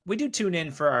 but we do tune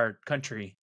in for our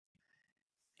country.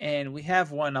 And we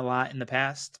have won a lot in the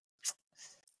past.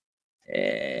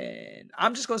 And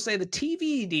I'm just going to say the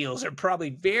TV deals are probably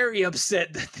very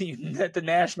upset that the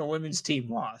national women's team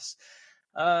lost.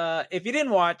 If you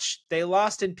didn't watch, they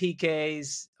lost in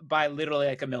PKs by literally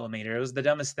like a millimeter. It was the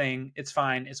dumbest thing. It's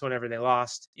fine. It's whatever. They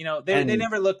lost. You know, they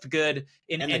never looked good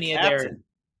in any of their.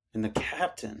 And the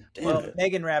captain. Damn well, it.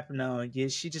 Megan Rapinoe,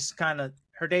 she just kind of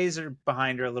her days are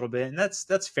behind her a little bit, and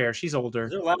that's fair. She's older.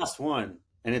 Their last one,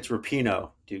 and it's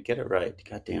Rapinoe. Dude, get it right.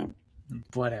 Goddamn.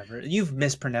 Whatever. You've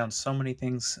mispronounced so many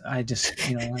things. I just,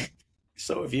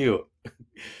 So have you.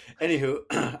 Anywho,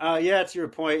 yeah, to your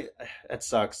point, that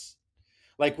sucks.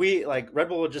 Like Red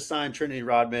Bull just signed Trinity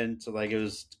Rodman, so like it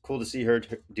was cool to see her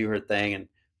do her thing, and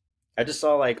I just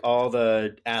saw like all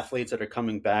the athletes that are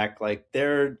coming back, like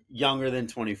they're younger than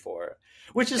 24,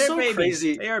 which is they're so babies.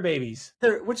 crazy. They are babies.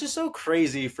 Which is so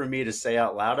crazy for me to say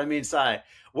out loud. I mean, Sai,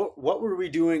 what were we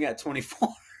doing at 24?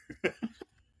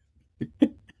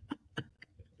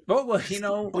 Well,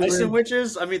 bison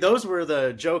witches. I mean, those were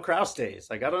the Joe Kraus days.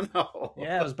 Like, I don't know.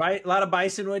 Yeah, it was a lot of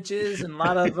bison witches and a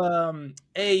lot of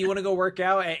hey, you want to go work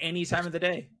out at any time of the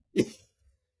day,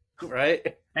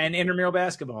 right? And intramural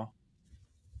basketball.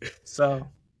 So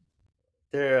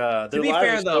their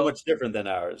lives are so much different than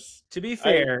ours. To be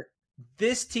fair,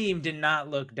 this team did not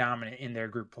look dominant in their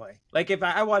group play. Like if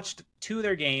I watched 2 of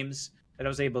their games that I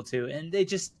was able to, and they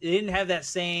didn't have that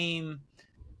same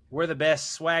we're the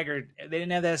best swagger. They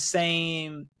didn't have that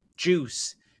same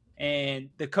juice. And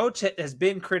the coach has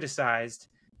been criticized,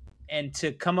 and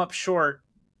to come up short,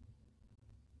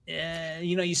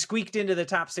 you squeaked into the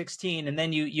top 16 and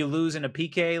then you lose in a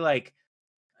PK. Like,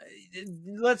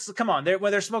 come on.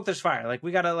 Where there's smoke, there's fire. Like,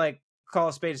 we got to call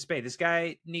a spade a spade. This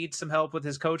guy needs some help with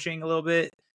his coaching a little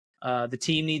bit. The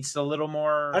team needs a little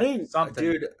more something.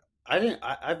 Dude,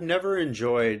 I've never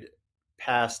enjoyed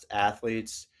past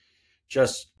athletes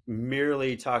just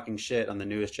merely talking shit on the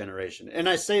newest generation. And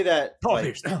I say that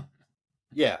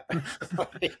yeah.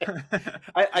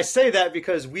 I say that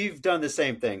because we've done the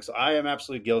same thing. So I am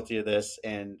absolutely guilty of this,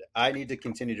 and I need to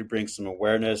continue to bring some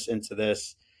awareness into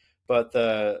this. But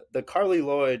the Carly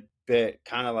Lloyd bit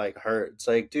kind of hurt. It's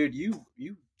like, dude, you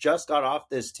just got off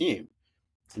this team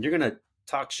and you're gonna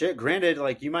talk shit. Granted,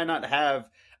 you might not have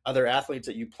other athletes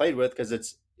that you played with because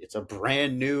it's a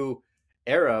brand new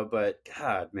era, but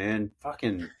God, man,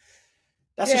 fucking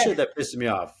that's the shit that pisses me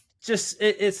off. Just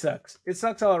it sucks. It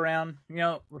sucks all around.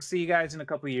 We'll see you guys in a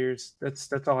couple of years.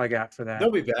 That's all I got for that. They'll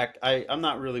be back. I'm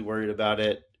not really worried about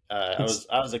it. I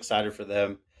was excited for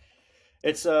them.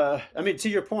 It's I mean, to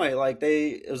your point,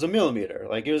 it was a millimeter,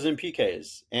 it was in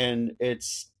PKs, and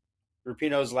it's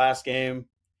Rapinoe's last game.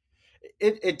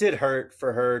 It did hurt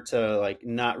for her to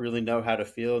not really know how to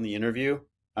feel in the interview.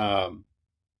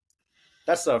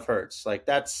 That stuff hurts.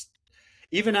 That's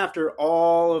even after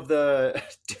all of the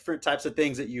different types of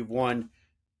things that you've won,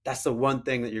 that's the one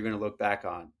thing that you're going to look back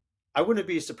on. I wouldn't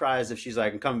be surprised if she's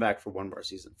like, I'm coming back for one more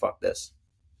season. Fuck this.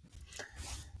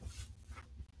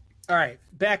 All right,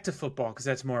 back to football because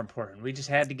that's more important. We just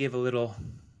had to give a little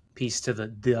piece to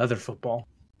the other football.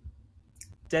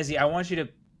 Desi, I want you to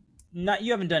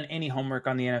you haven't done any homework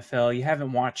on the NFL. You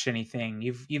haven't watched anything.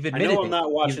 You've admitted. I know I'm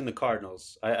not watching the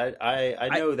Cardinals. I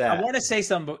know that. I want to say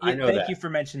something, but thank you for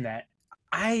mentioning that.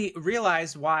 I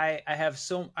realized why I have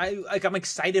I'm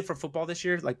excited for football this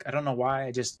year. I don't know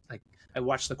why. I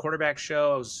watched the quarterback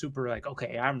show. I was super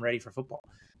okay, I'm ready for football.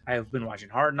 I've been watching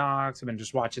Hard Knocks. I've been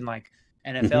just watching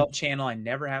NFL channel. I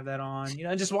never have that on,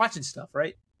 just watching stuff,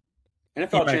 right?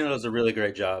 NFL channel does a really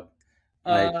great job.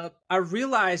 I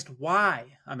realized why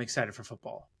I'm excited for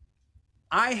football.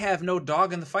 I have no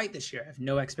dog in the fight this year. I have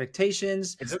no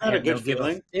expectations. Isn't that a good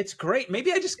feeling? It's great.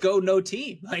 Maybe I just go no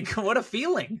team. What a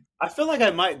feeling. I feel like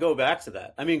I might go back to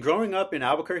that. I mean, growing up in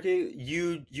Albuquerque,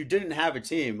 you didn't have a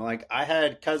team. I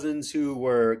had cousins who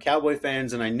were Cowboy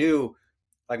fans, and I knew,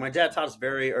 my dad taught us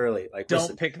very early.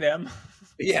 Don't pick them.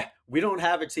 Yeah, we don't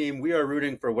have a team. We are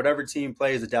rooting for whatever team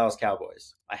plays the Dallas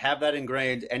Cowboys. I have that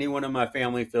ingrained. Anyone in my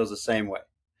family feels the same way.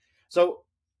 So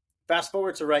fast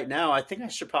forward to right now, I think I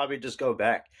should probably just go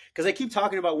back because I keep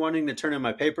talking about wanting to turn in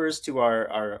my papers to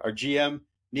our GM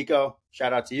Nico.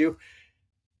 Shout out to you.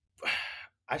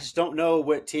 I just don't know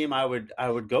what team I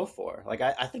would go for. Like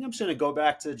I think I'm just gonna go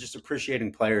back to just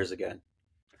appreciating players again.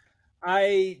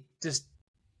 I just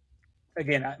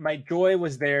again, my joy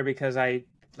was there because I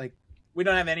like we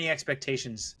don't have any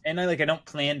expectations, and I don't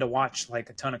plan to watch like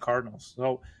a ton of Cardinals,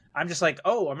 so I'm just like,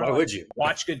 oh, I'm Why gonna like would you?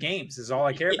 watch good games is all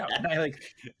I care about, and I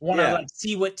want to Yeah,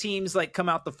 see what teams come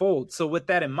out the fold. So with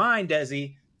that in mind,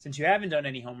 Desi, since you haven't done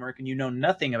any homework and you know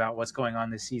nothing about what's going on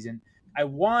this season, I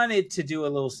wanted to do a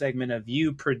little segment of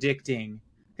you predicting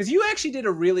because you actually did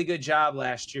a really good job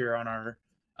last year on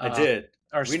I uh, did.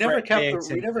 our We never spread kept the picks,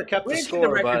 we and never kept we the didn't keep the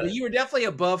score, record, but but you were definitely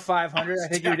above 500. I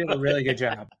think you did a really good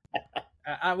job.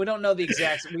 We don't know the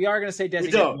exact. We are going to say we Desi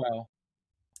did don't. well,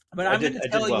 but I'm going to I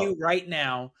did tell you well. right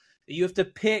now that you have to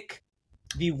pick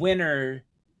the winner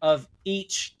of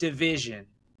each division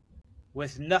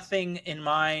with nothing in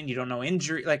mind. You don't know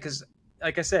injury, because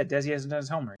like I said, Desi hasn't done his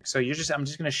homework. So I'm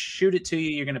just going to shoot it to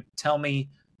you. You're going to tell me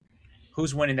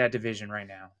who's winning that division right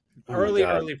now. Oh my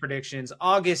god. Early predictions,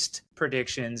 August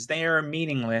predictions. They are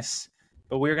meaningless,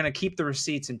 but we're going to keep the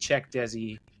receipts and check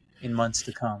Desi in months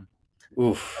to come.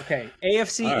 Oof. Okay,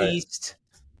 AFC All right. East.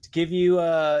 To give you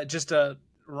just a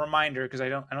reminder, because I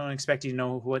don't expect you to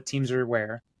know what teams are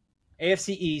where.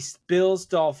 AFC East: Bills,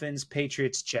 Dolphins,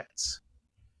 Patriots, Jets.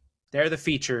 They're the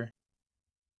feature.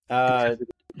 Uh,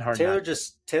 Hard Taylor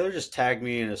just tagged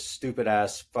me in a stupid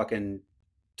ass fucking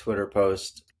Twitter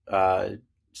post.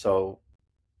 So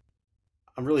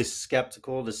I'm really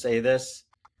skeptical to say this,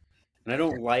 and I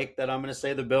don't like that I'm going to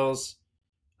say the Bills.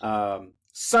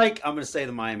 Psych, I'm going to say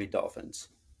the Miami Dolphins.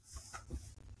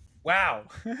 Wow.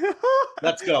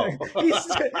 Let's go.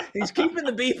 he's keeping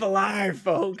the beef alive,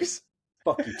 folks.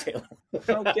 Fuck you, Taylor.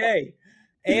 Okay.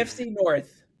 AFC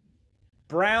North: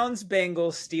 Browns,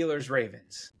 Bengals, Steelers,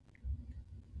 Ravens.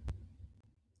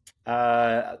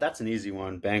 That's an easy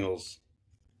one. Bengals.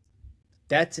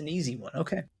 That's an easy one.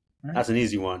 Okay. Right. That's an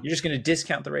easy one. You're just going to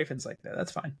discount the Ravens like that.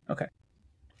 That's fine. Okay.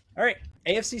 All right.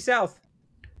 AFC South.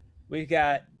 We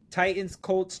got Titans,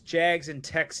 Colts, Jags, and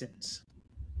Texans.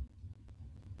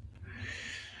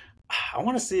 I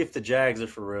want to see if the Jags are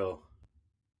for real.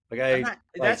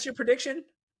 That's your prediction?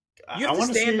 You have to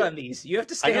stand on these. You have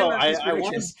to stand on these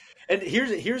predictions. And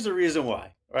here's the reason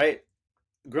why, right?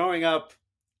 Growing up,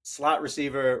 slot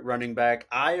receiver, running back,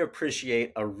 I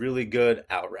appreciate a really good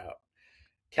out route.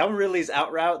 Calvin Ridley's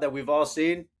out route that we've all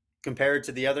seen compared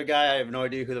to the other guy, I have no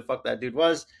idea who the fuck that dude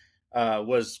was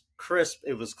crisp.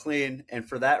 It was clean. And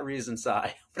for that reason, Cy,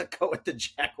 I'm going to go with the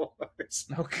Jaguars.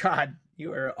 Oh, God.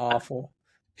 You are awful.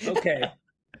 Okay.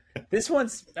 This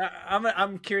one's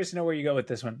I'm curious to know where you go with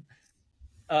this one.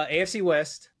 AFC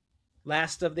West,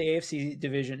 last of the AFC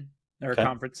division or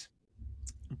conference.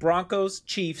 Broncos,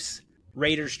 Chiefs,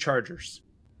 Raiders, Chargers.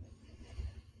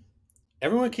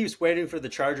 Everyone keeps waiting for the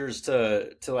Chargers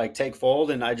to take fold,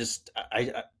 and I just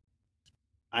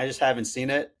haven't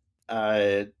seen it.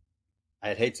 I'd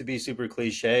hate to be super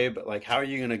cliche, but how are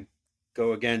you going to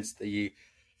go against the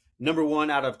number one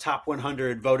out of top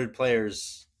 100 voted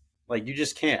players? You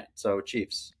just can't. So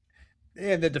Chiefs.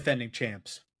 And the defending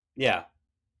champs. Yeah.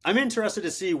 I'm interested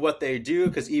to see what they do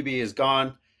because EB is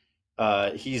gone.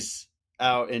 He's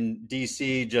out in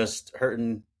DC just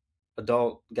hurting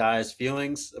adult guys'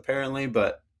 feelings, apparently,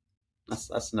 but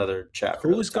that's another chat.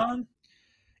 Who was gone?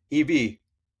 EB,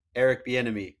 Eric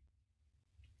Bieniemy.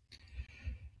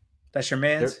 That's your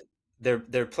man's?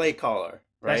 Their play caller,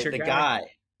 right? That's your guy?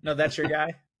 No, that's your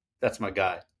guy? That's my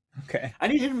guy. Okay. I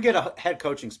need him to get a head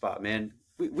coaching spot, man.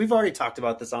 We've already talked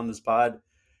about this on this pod.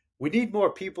 We need more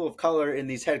people of color in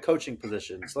these head coaching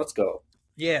positions. Let's go.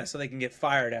 Yeah, so they can get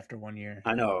fired after 1 year.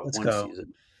 I know. Let's one go.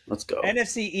 Season. Let's go.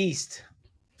 NFC East.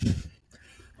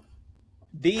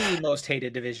 The most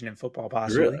hated division in football,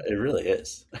 possibly. It really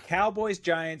is. Cowboys,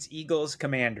 Giants, Eagles,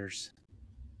 Commanders.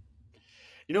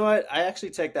 You know what? I actually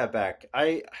take that back.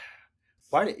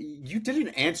 Why you didn't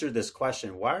answer this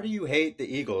question? Why do you hate the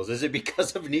Eagles? Is it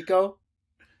because of Nico?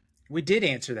 We did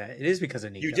answer that. It is because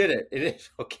of Nico. You did it. It is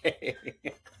okay.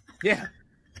 Yeah.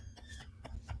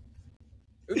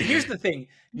 Here's the thing,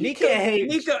 Nico.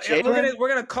 We're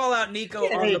gonna call out Nico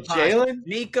on the pod.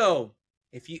 Nico,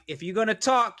 if you're gonna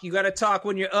talk, you got to talk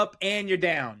when you're up and you're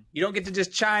down. You don't get to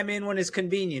just chime in when it's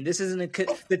convenient. This isn't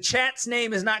the chat's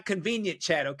name is not convenient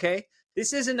chat. Okay,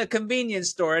 this isn't a convenience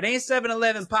store. It ain't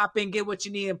 7-Eleven. Pop in, get what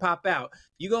you need, and pop out.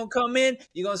 You gonna come in,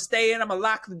 you gonna stay in. I'm gonna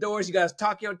lock the doors. You guys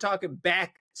talk your talking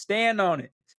back. Stand on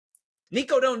it.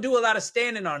 Nico don't do a lot of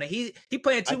standing on it. He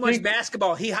playing too much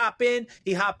basketball. He hop in,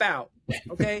 he hop out.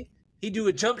 Okay? He do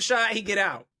a jump shot, he get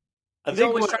out. I He's think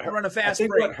always what trying to run a I fast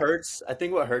think what break. hurts. I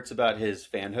think what hurts about his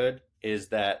fanhood is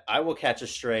that I will catch a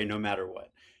stray no matter what.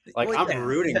 Like Well, I'm yeah,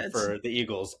 rooting for the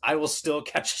Eagles. I will still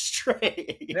catch a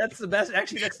stray. that's the best.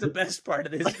 Actually, that's the best part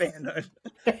of this fanhood.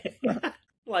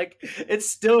 Like it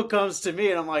still comes to me,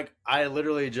 and I'm like, I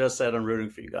literally just said I'm rooting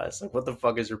for you guys. Like, what the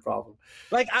fuck is your problem?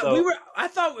 Like So I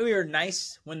thought we were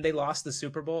nice when they lost the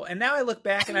Super Bowl, and now I look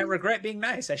back and I regret being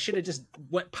nice. I should have just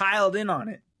piled in on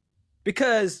it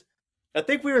because I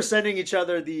think we were sending each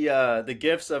other the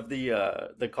gifts of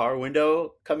the car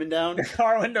window coming the down.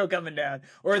 car window coming down,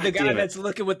 or the God guy damn it! that's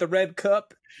looking with the red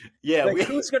cup. Yeah, Like,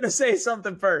 who's gonna say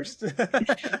something first?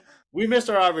 we missed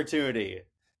our opportunity.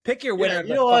 Pick your winner Yeah, of you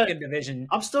the know what? fucking division.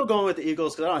 I'm still going with the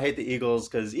Eagles because I don't hate the Eagles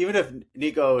because even if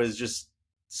Nico is just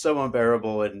so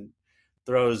unbearable and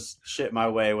throws shit my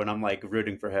way when I'm like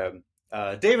rooting for him,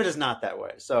 David is not that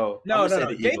way. So I'm No, gonna no, say no.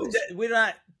 the David, Eagles. we're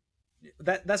not.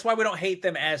 That's why we don't hate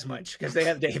them as much because they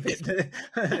have David.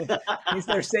 He's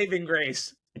their saving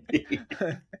grace.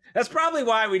 That's probably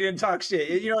why we didn't talk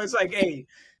shit. You know, it's like, hey,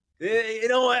 you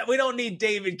know what? We don't need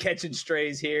David catching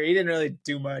strays here. He didn't really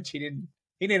do much. He didn't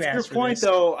To your ask for point, this.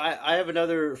 though, I have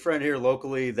another friend here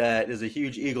locally that is a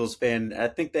huge Eagles fan. I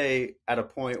think they at a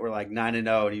point were like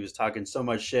 9-0, and he was talking so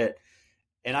much shit,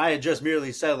 and I had just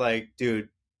merely said like, dude,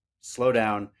 slow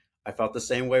down. I felt the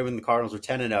same way when the Cardinals were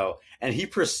 10-0, and he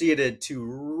proceeded to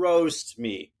roast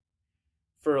me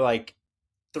for like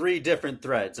 3 different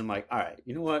threads. I'm like, all right,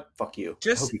 you know what? Fuck you. I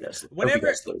Just hope you whenever.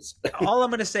 guys lose. All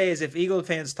I'm gonna say is if Eagle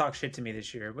fans talk shit to me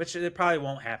this year, which it probably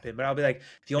won't happen, but I'll be like,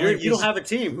 You don't have a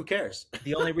team. Who cares?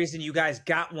 the only reason you guys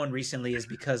got one recently is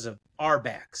because of our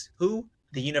backs. Who?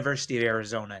 The University of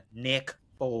Arizona, Nick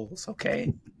Foles.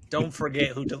 Okay, don't forget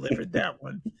who delivered that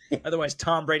one. Otherwise,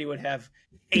 Tom Brady would have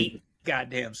 8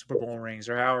 goddamn Super Bowl rings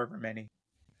or however many.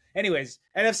 Anyways,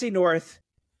 NFC North.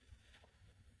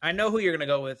 I know who you're gonna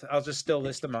go with. I'll just still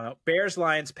list them out: Bears,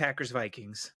 Lions, Packers,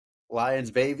 Vikings.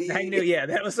 Lions, baby. I knew. Yeah,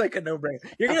 that was like a no-brainer.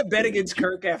 You're gonna bet against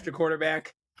Kirk after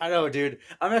quarterback. I know, dude.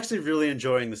 I'm actually really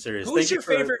enjoying the series. Who's your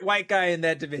favorite white guy in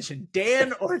that division,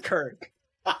 Dan or Kirk?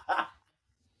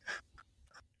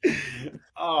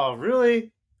 Oh,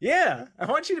 really? Yeah, I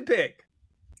want you to pick.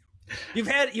 You've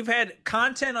had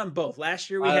content on both. Last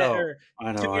year we had, or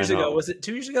I know, 2 years ago. Was it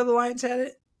 2 years ago the Lions had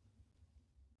it,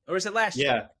 or was it last year?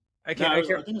 Yeah, I can't. I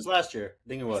think it was last year. I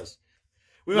think it was.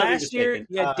 We might be Last year mistaken.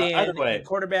 you had Dan. Either way, and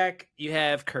quarterback, you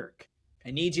have Kirk.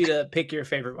 I need you to pick your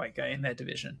favorite white guy in that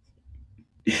division.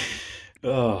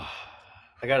 oh,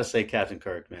 I gotta say Captain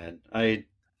Kirk, man.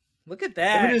 Look at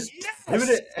that.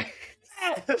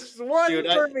 Yes, one Dude,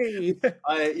 for me.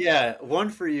 yeah, one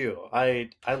for you. I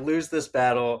lose this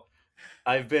battle.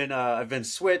 I've been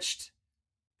switched,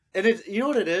 and you know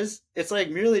what it is? It's like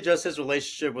merely just his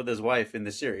relationship with his wife in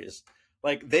the series.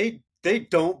 Like they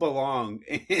don't belong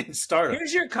in stardom.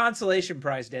 Here's your consolation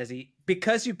prize, Desi.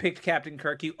 Because you picked Captain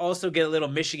Kirk, you also get a little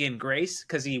Michigan grace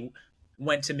because he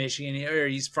went to Michigan or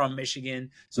he's from Michigan.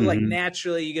 So like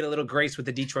naturally you get a little grace with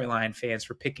the Detroit Lion fans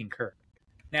for picking Kirk.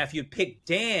 Now if you pick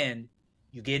Dan,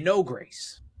 you get no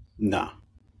grace. No.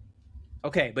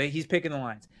 Okay, but he's picking the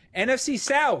Lions. NFC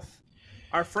South.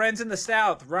 Our friends in the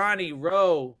South, Ronnie,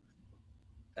 Rowe,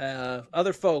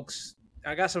 other folks.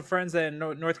 I got some friends that in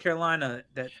North Carolina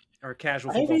that are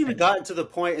casual I football haven't even fans. gotten to the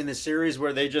point in the series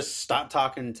where they just stopped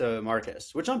talking to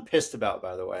Marcus, which I'm pissed about,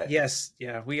 by the way. Yes,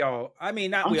 yeah, we all. I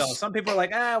mean, not we all. Some people are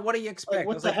like, what do you expect?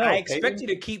 What I was the like, hell, I expect Peyton? you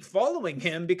to keep following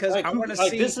him because Like, I want to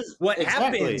like, see this is- what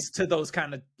exactly. happens to those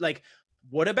kind of like.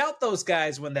 What about those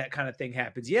guys when that kind of thing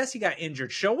happens? Yes, he got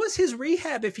injured. Show us his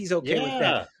rehab if he's okay with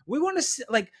that. We want to see,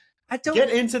 like, I don't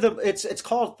get into the. It's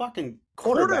called fucking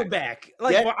quarterback.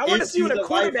 Like, Get well, I want to see when into a the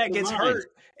quarterback life gets of the mind. hurt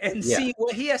and see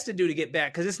what he has to do to get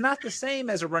back because it's not the same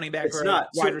as a running back It's or not.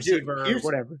 a wide So, receiver dude, or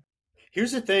whatever.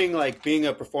 Here's the thing, like being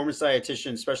a performance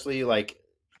dietitian, especially like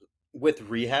with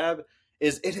rehab,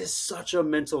 is it is such a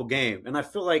mental game. And I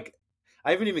feel like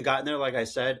I haven't even gotten there, like I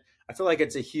said. I feel like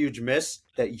it's a huge miss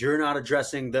that you're not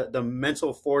addressing the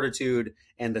mental fortitude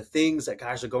and the things that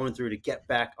guys are going through to get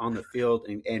back on the field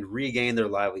and regain their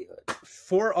livelihood.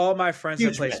 For all my friends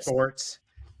Huge that play miss. sports,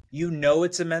 you know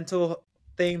it's a mental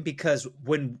thing because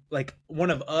when like one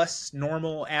of us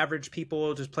normal average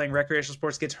people just playing recreational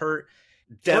sports gets hurt,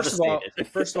 Devastated.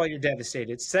 First of all, you're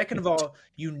devastated. Second of all,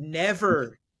 you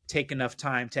never take enough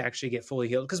time to actually get fully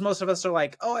healed because most of us are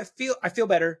like, oh, I feel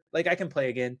better, like I can play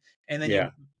again, and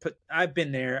then I've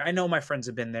been there. I know my friends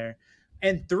have been there.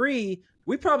 And 3,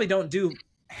 we probably don't do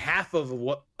half of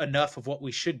enough of what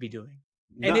we should be doing.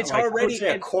 And it's like, already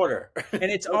a quarter. And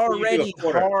it's already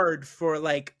hard for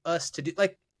like us to do.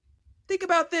 Like, think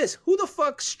about this. Who the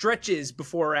fuck stretches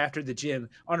before or after the gym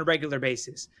on a regular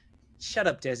basis? Shut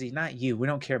up, Desi. Not you. We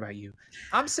don't care about you.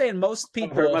 I'm saying most I've hurt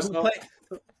people who myself.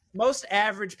 play, most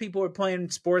average people who are playing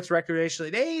sports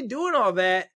recreationally, they ain't doing all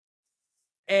that.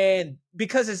 And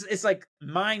because it's like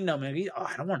mind numbing. Oh,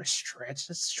 I don't want to stretch.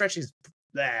 Stretching's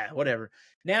whatever.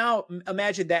 Now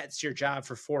imagine that's your job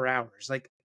for 4 hours.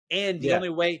 Like, and the Yeah. only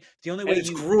way And it's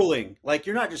you grueling. Like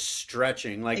you're not just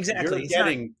stretching. Like you're exactly it's not.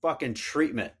 getting fucking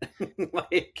treatment.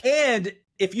 Like And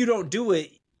if you don't do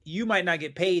it, you might not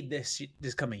get paid this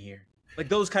coming year. Like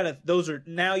those are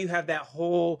now you have that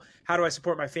whole how do I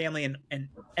support my family and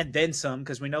then some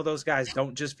because we know those guys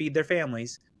don't just feed their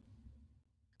families.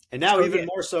 and now So even yeah,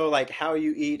 more so like how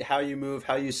you eat, how you move,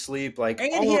 how you sleep, like and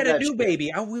he all of had a that new shit.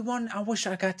 baby. I wish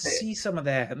I got to see some of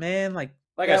that, man. Like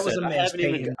Like I that was said, a miss,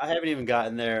 Peyton. I haven't even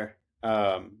gotten there.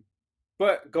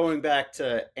 But going back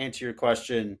to answer your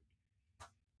question,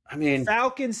 I mean,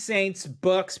 Falcons, Saints,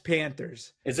 Bucks,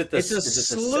 Panthers. It's a is it the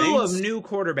slew of Saints? new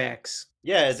quarterbacks.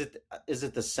 Yeah, is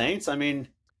it the Saints? I mean,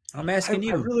 I'm asking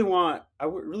you. I really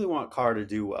want Carr to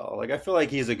do well. Like I feel like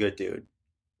he's a good dude.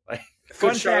 Like good Fun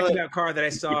fact Charlotte. about Carr that I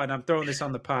saw, and I'm throwing this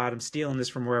on the pod. I'm stealing this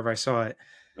from wherever I saw it.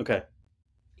 Okay.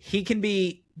 He can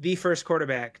be the first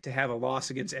quarterback to have a loss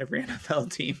against every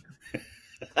NFL team.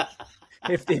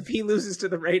 If he loses to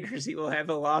the Raiders, he will have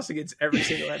a loss against every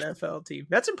single NFL team.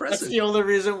 That's impressive. That's the only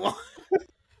reason why.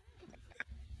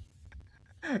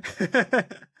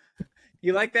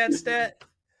 You like that stat?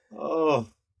 Oh,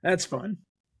 That's fun.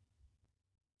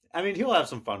 I mean, he'll have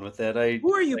some fun with it.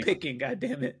 Who are you picking? God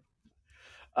damn it.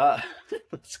 Uh,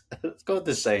 let's go with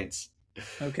the Saints.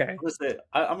 Okay.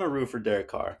 I'm a root for Derek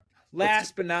Carr.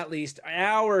 Last but not least,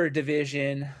 our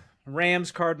division: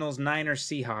 Rams, Cardinals, Niners,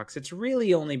 Seahawks. It's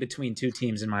really only between two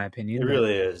teams, in my opinion. It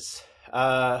really is.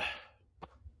 I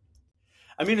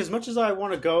mean, as much as I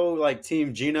want to go like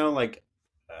Team Geno, like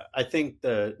I think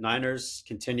the Niners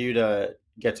continue to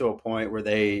get to a point where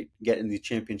they get in the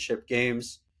championship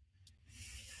games.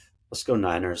 Let's go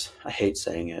Niners. I hate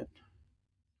saying it.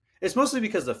 It's mostly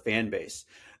because of the fan base.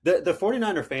 The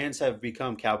 49er fans have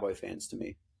become Cowboy fans to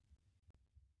me.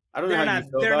 I don't know how you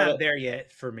feel they're about not it. there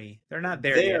yet for me. They're not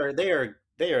there yet.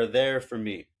 They are there for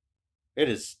me. It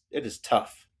is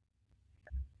tough.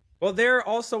 Well, they're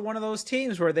also one of those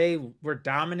teams where they were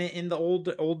dominant in the old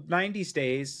 90s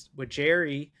days with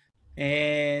Jerry.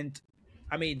 And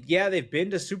I mean, yeah, they've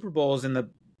been to Super Bowls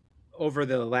over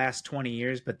the last 20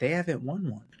 years, but they haven't won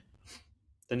one.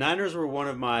 The Niners were one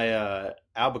of my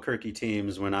Albuquerque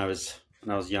teams when I was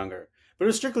younger, but it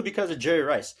was strictly because of Jerry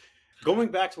Rice. Going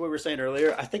back to what we were saying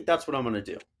earlier, I think that's what I'm going to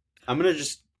do. I'm going to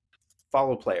just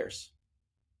follow players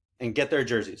and get their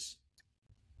jerseys.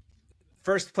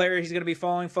 First player he's going to be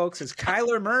following, folks, is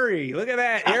Kyler Murray. Look at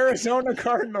that. Arizona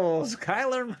Cardinals.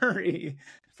 Kyler Murray.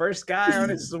 First guy on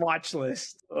his watch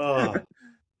list. Oh,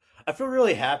 I feel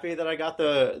really happy that I got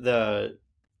the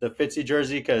Fitzy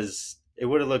jersey because it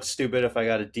would have looked stupid if I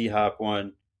got a D-Hop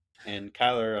one. And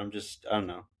Kyler, I don't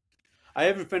know. I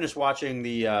haven't finished watching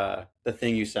the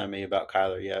thing you sent me about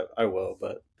Kyler yet. I will,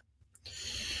 but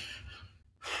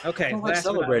okay. Last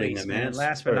celebrating it, man.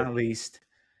 Last but not least,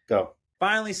 go.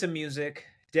 Finally, some music.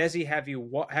 Desi, have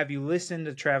you listened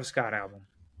to Travis Scott album?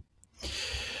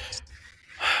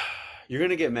 You're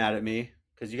gonna get mad at me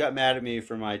because you got mad at me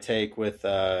for my take with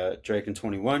Drake and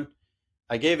 21.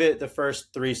 I gave it the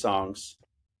first 3 songs,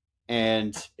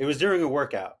 and it was during a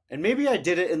workout, and maybe I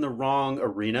did it in the wrong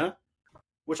arena,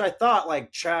 which I thought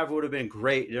like Trav would have been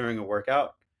great during a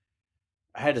workout.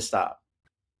 I had to stop. I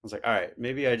was like, all right,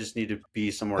 maybe I just need to be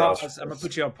somewhere else. I'm gonna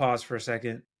put you on pause for a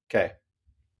second. Okay.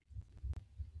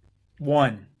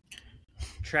 1,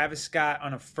 Travis Scott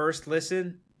on a first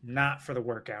listen, not for the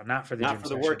workout, not for the not gym for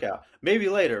the session. workout. Maybe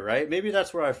later, right? Maybe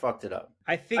that's where I fucked it up.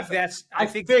 I figured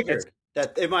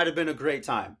that it might have been a great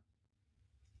time.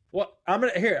 Well, I'm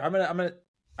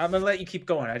gonna let you keep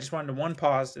going. I just wanted one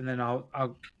pause, and then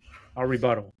I'll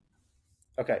rebuttal.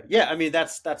 Okay. Yeah, I mean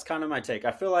that's kind of my take.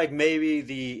 I feel like maybe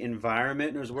the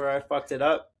environment is where I fucked it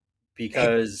up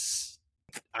because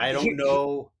I don't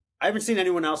know. I haven't seen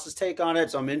anyone else's take on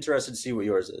it, so I'm interested to see what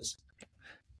yours is.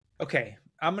 Okay,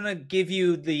 I'm gonna give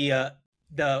you the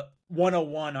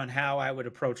 101 on how I would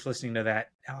approach listening to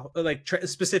that,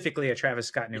 specifically a Travis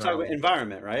Scott new album. Talk about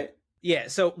environment, right? Yeah.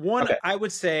 So I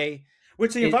would say,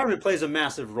 which the environment plays a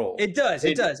massive role. It does,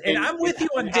 and I'm with you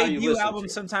on debut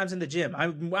albums sometimes in the gym.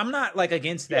 I'm not like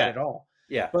against that at all.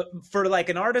 Yeah. But for like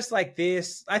an artist like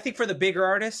this, I think for the bigger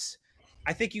artists,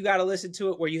 I think you got to listen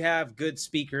to it where you have good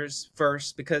speakers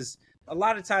first, because a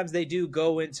lot of times they do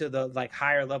go into the like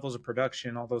higher levels of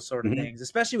production, all those sort of things,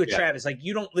 especially with Travis. Like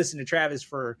you don't listen to Travis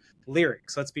for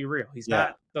lyrics. Let's be real. He's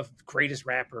not the greatest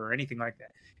rapper or anything like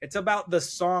that. It's about the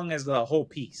song as the whole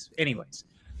piece. Anyways,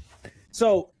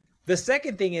 So the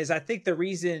second thing is, I think the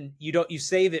reason you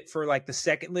save it for like the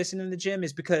second listen in the gym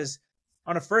is because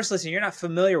on a first listen, you're not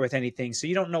familiar with anything. So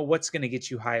you don't know what's going to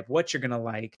get you hype, what you're going to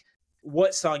like,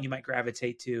 what song you might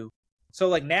gravitate to. So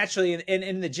like naturally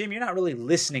in the gym, you're not really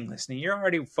listening. You're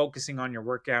already focusing on your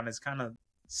workout. It's kind of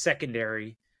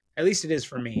secondary. At least it is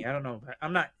for me. I don't know.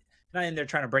 I'm not in there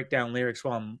trying to break down lyrics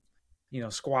while I'm,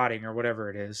 squatting or whatever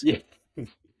it is. Yeah.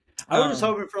 I was just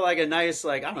Um, hoping for like a nice,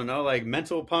 like, I don't know, like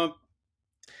mental pump.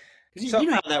 Because so you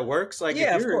know how that works. Like if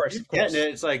yeah, you're of getting course. it,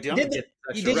 it's like, dude, I'm gonna get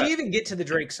extra Did you reps. even get to the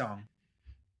Drake song?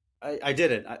 I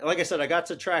didn't. Like I said, I got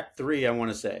to track 3. I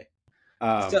want to say.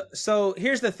 So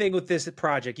here's the thing with this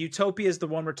project. Utopia is the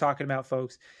one we're talking about,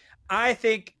 folks. I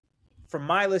think from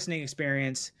my listening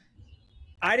experience,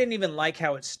 I didn't even like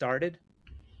how it started.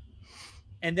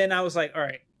 And then I was like, all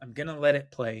right, I'm going to let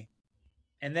it play.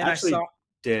 And then Actually,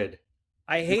 did.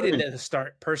 I hated it to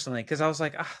start personally because I was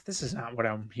like, this is not what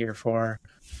I'm here for.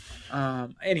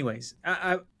 Anyways,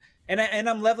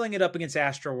 I'm leveling it up against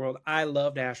Astroworld. I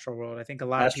loved Astroworld. I think a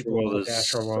lot of people Astroworld loved is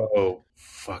Astroworld. so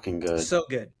fucking good. So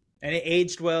good. And it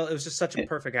aged well. It was just such a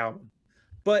perfect album.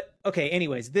 But okay,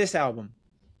 anyways, this album,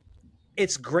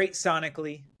 it's great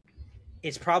sonically.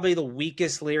 It's probably the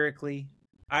weakest lyrically.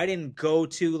 I didn't go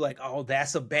to like, oh,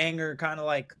 that's a banger, kind of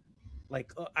like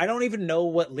I don't even know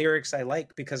what lyrics I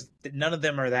like because none of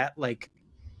them are that like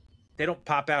they don't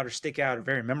pop out or stick out or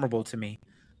very memorable to me.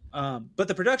 But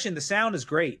the production, the sound is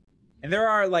great, and there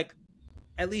are like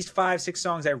at least 5-6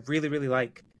 songs I really really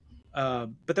like.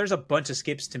 But there's a bunch of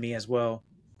skips to me as well.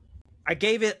 I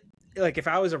gave it like if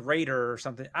I was a rater or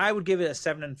something, I would give it a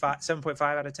 7.5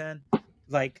 out of 10.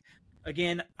 Like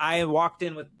again, I walked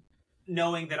in with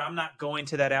knowing that I'm not going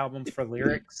to that album for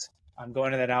lyrics. I'm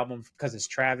going to that album because it's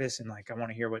Travis and like I want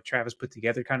to hear what Travis put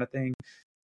together, kind of thing.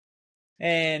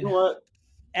 And You know what?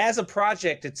 as a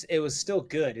project, it was still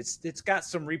good. It's got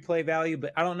some replay value,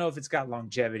 but I don't know if it's got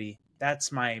longevity.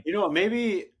 That's my. You know what?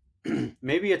 Maybe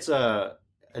it's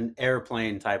an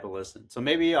airplane type of listen. So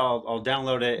maybe I'll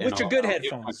download it and With your good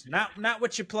headphones, not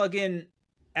what you plug in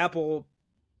Apple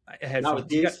headphones. Not with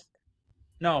these.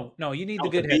 No, you need Not the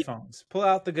with good the beat? headphones. Pull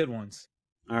out the good ones.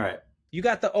 All right. You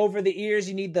got the over the ears.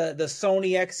 You need the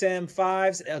Sony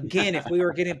XM5s. Again, if we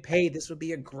were getting paid, this would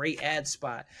be a great ad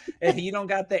spot. If you don't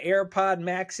got the AirPod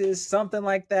Maxes, something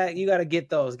like that, you got to get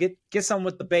those. Get some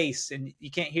with the bass, and you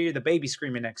can't hear the baby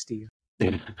screaming next to you.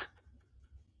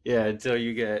 Yeah, until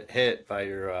you get hit by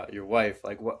your wife.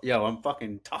 Like, what? Yo, I'm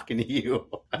fucking talking to you.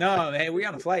 No, hey, we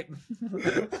on a flight.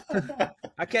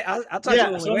 I can't. I'll talk to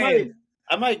you when we land.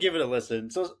 I might give it a listen.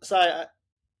 So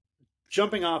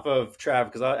jumping off of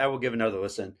Trav, because I will give another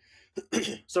listen.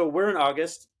 So we're in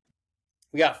August.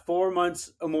 We got 4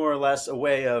 months more or less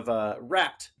away of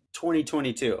Wrapped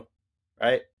 2022,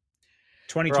 right?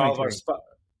 2023.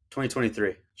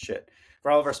 2023. Shit.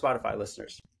 For all of our Spotify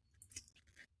listeners.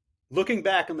 Looking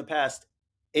back on the past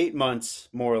 8 months,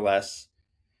 more or less,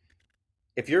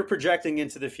 if you're projecting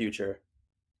into the future,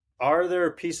 are there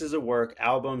pieces of work,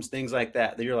 albums, things like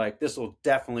that you're like, this will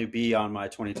definitely be on my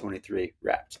 2023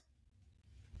 Wrapped?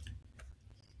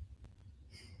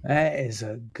 That is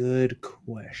a good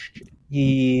question.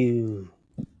 Yeah,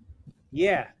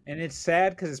 and it's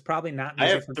sad because it's probably not I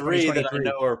music have from 3 that I 2023.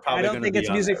 know are probably I going don't to think be it's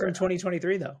on music there, from right?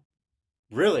 2023 though.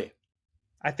 Really?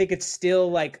 I think it's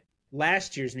still like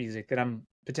last year's music that I'm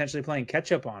potentially playing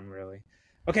catch up on. Really.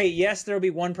 Okay, yes, there will be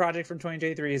one project from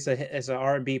 2023. It's a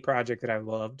R&B project that I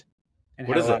loved and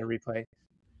What had a is lot it? of replay.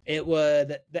 It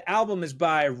was the album is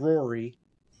by Rory,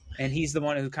 and he's the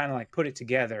one who kind of like put it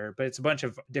together. But it's a bunch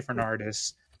of different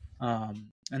artists,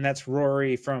 and that's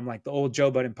Rory from like the old Joe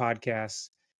Budden podcast.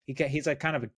 He's like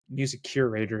kind of a music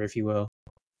curator, if you will.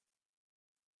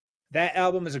 That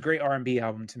album is a great R&B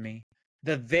album to me.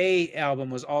 The They album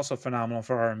was also phenomenal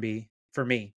for R&B for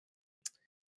me.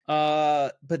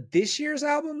 But this year's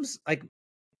albums, like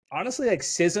honestly, like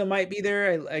SZA might be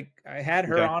there. I had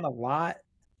her on a lot,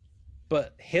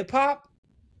 but hip hop,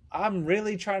 I'm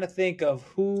really trying to think of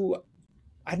who.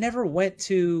 I never went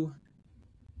to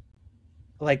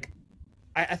like.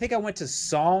 I think I went to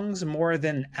songs more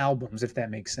than albums, if that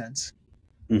makes sense.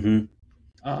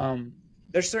 Mm-hmm.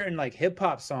 There's certain like hip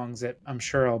hop songs that I'm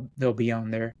sure they'll be on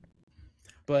there.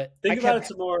 But Think about it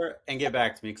some more and get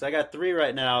back to me, because I got 3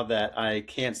 right now that I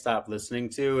can't stop listening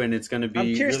to, and it's going to be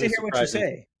I'm curious really to hear what you surprising.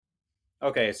 say.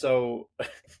 Okay, so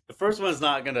the first one's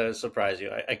not going to surprise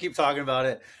you. I keep talking about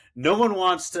it. No one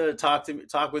wants to talk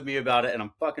with me about it, and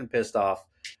I'm fucking pissed off.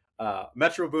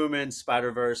 Metro Boomin,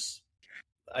 Spider-Verse.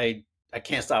 I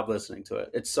can't stop listening to it.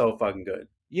 It's so fucking good.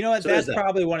 You know what? So That's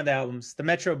probably one of the albums. The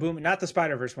Metro Boomin, not the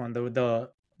Spider-Verse one, the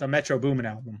Metro Boomin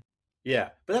album. Yeah,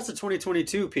 but that's a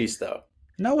 2022 piece, though.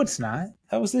 No, it's not.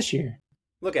 That was this year.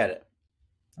 Look at it.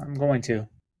 I'm going to.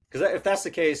 Because if that's the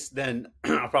case, then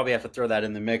I'll probably have to throw that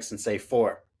in the mix and say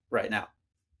 4 right now.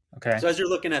 Okay. So as you're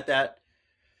looking at that,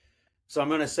 so I'm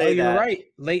going to Oh, say you were that right.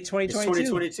 Late it's 2022.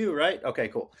 2022, right? Okay,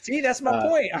 cool. See, that's my Uh,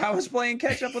 point. I was playing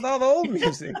catch up with all the old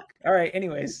music. All right.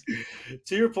 Anyways.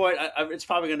 to your point, it's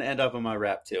probably going to end up in my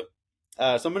rap too. So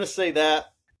I'm going to say that.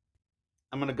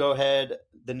 I'm going to go ahead.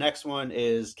 The next one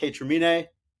is K Tremine.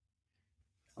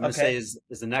 I'm going to say Okay. is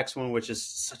the next one, which is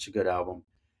such a good album.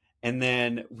 And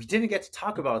then we didn't get to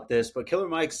talk about this, but Killer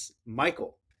Mike's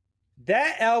Michael.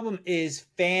 That album is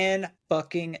fan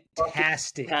fucking Fucking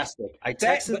tastic. fantastic. I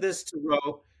That, texted but this to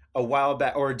Ro a while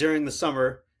back or during the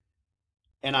summer,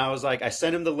 and I was like, I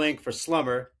sent him the link for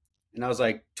Slumber, and I was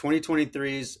like,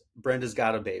 2023's Brenda's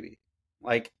Got a Baby.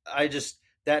 Like,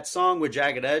 that song with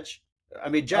Jagged Edge, I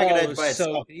mean, Jagged oh, Edge by so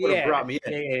itself would have yeah, brought me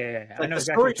in. yeah. I Like know the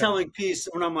exactly what you're talking about. storytelling piece,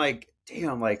 when I'm like,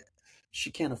 damn, like, she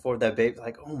can't afford that baby.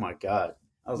 Like, oh my God.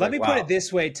 I was Let like, me put it wow.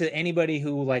 this way to anybody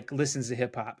who like listens to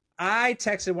hip hop. I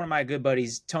texted one of my good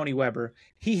buddies, Tony Weber.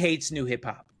 He hates new hip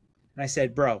hop, and I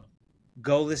said, "Bro,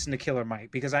 go listen to Killer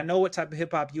Mike because I know what type of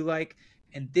hip hop you like,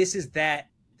 and this is that.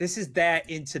 This is that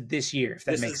into this year, if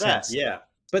that This is makes that. sense. Yeah.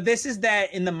 But this is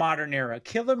that in the modern era.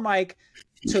 Killer Mike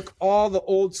took all the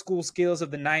old school skills of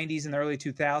the '90s and the early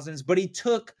 2000s, but he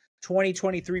took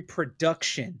 2023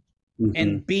 production Mm-hmm.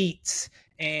 and beats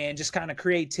and just kind of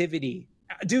creativity.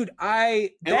 Dude,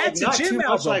 I And like, that's a not gym too much,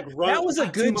 album. like, run, That was a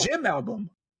not too good much. gym album.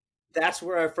 That's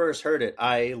where I first heard it.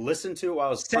 I listened to it while I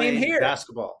was Same playing here.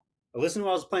 basketball. I listened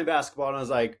while I was playing basketball, and I was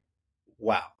like,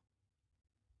 "Wow,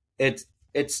 it's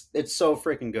so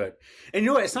freaking good." And you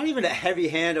know what? It's not even a heavy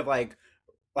hand of like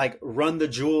Run the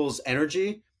Jewels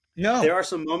energy. There No. are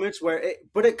some moments where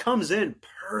but it comes in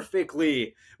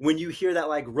perfectly when you hear that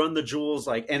like Run the Jewels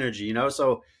like energy, you know.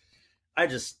 So I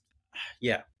just,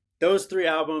 yeah, those 3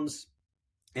 albums,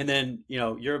 and then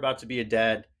You're About to Be a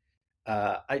Dad.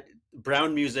 I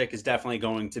Brown music is definitely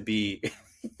going to be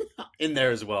in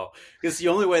there as well. It's the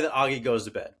only way that Augie goes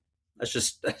to bed. That's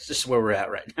just where we're at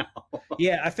right now.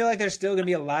 Yeah, I feel like there's still gonna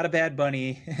be a lot of Bad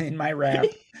Bunny in my rap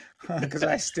because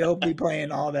I still be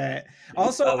playing all that.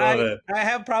 Also, I love it. I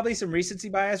have probably some recency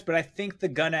bias, but I think the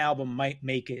Gunna album might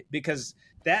make it because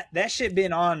that shit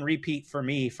been on repeat for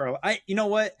me for you know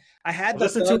what? I had I the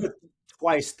listened to Thug. it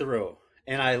twice through,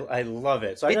 and I love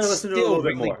it. So I got to It's listen to it a still little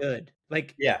bit really more. good.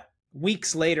 Like Yeah,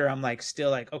 weeks later, I'm like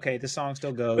still like, okay, the song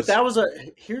still but goes. that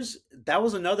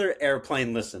was another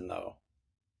airplane listen though.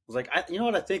 I was like, you know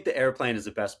what? I think the airplane is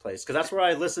the best place because that's where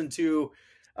I listened to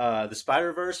the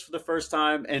Spider Verse for the first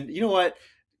time. And you know what?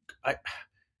 I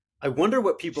I wonder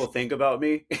what people think about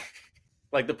me.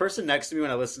 Like the person next to me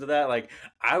when I listened to that, like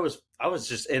I was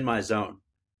just in my zone.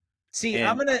 See, And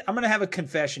I'm gonna have a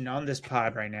confession on this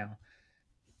pod right now.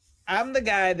 I'm the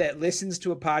guy that listens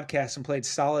to a podcast and played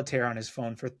solitaire on his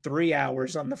phone for 3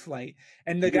 hours on the flight.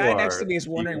 And the you guy next to are me is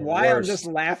the wondering why I'm just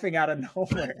worst. laughing out of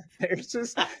nowhere. There's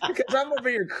just because I'm over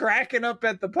here cracking up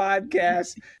at the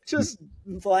podcast, just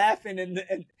laughing.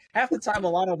 And half the time,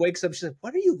 Alana wakes up, she's like,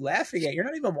 "What are you laughing at? You're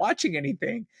not even watching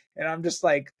anything." And I'm just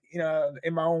like,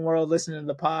 in my own world, listening to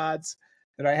the pods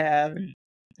that I have. And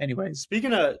anyways,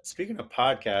 Speaking of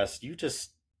podcasts,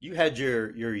 you had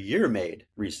your year made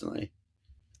recently.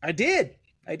 I did.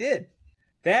 I did.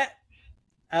 That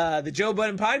the Joe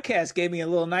Budden podcast gave me a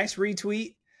little nice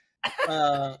retweet.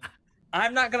 Uh,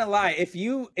 I'm not gonna lie. If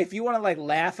you want to like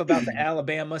laugh about the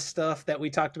Alabama stuff that we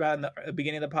talked about in the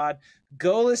beginning of the pod,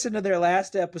 go listen to their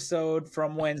last episode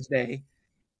from Wednesday.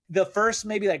 The first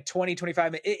maybe like 20,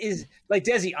 25 minutes. It is like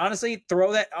Desi, honestly,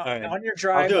 throw that All right, on your I'll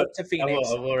drive do up it. to I will.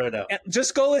 Phoenix. I will right now. And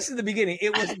just go listen to the beginning.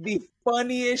 It was the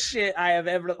funniest shit I have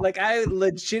ever like I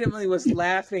legitimately was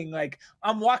laughing. Like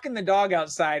I'm walking the dog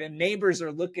outside and neighbors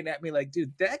are looking at me like,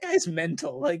 dude, that guy's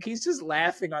mental. Like he's just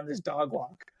laughing on this dog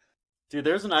walk. Dude,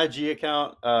 there's an IG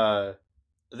account. I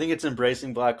think it's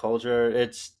Embracing Black Culture.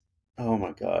 It's Oh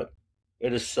my god,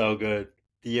 it is so good.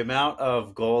 The amount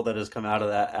of gold that has come out of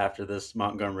that after this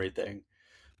Montgomery thing.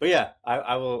 But yeah,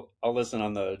 I will. I'll listen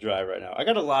on the drive right now. I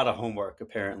got a lot of homework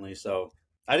apparently, so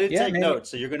I didn't Yeah, take man.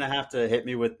 notes. So you're gonna have to hit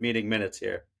me with meeting minutes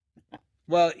here.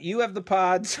 Well, you have the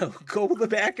pod, so go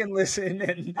back and listen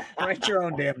and write your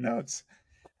own damn notes.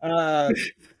 Uh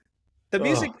the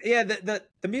music, Oh, yeah,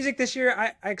 the music this year,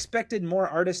 I expected more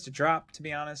artists to drop, to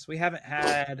be honest. We haven't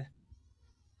had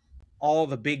all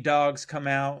the big dogs come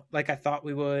out like I thought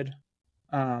we would.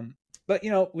 But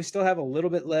we still have a little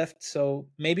bit left, so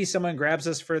maybe someone grabs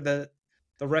us for the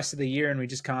rest of the year and we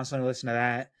just constantly listen to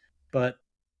that. But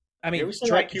I yeah, mean, we said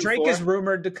like Drake is Q4.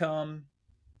 rumored to come.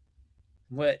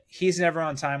 What he's never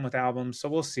on time with albums, so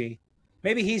we'll see.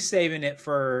 Maybe he's saving it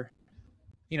for,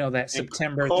 that And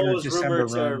September Cole through is December rumored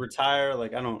to run. retire.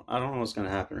 Like I don't know what's gonna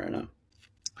happen right now.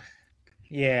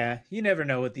 Yeah, you never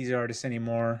know with these artists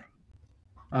anymore.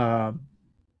 Um,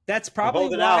 that's I'm probably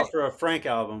holding why. out for a Frank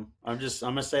album. I'm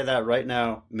gonna say that right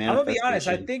now. I'm gonna be honest.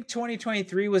 I Manifestation. think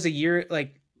 2023 was a year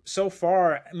like so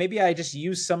far. Maybe I just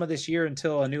used some of this year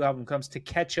until a new album comes to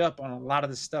catch up on a lot of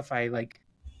the stuff I like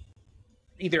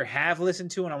either have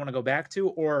listened to and I want to go back to,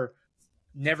 or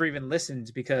never even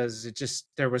listened because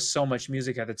there was so much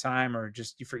music at the time, or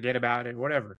just you forget about it, or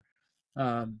whatever.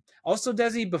 Also,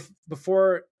 Desi,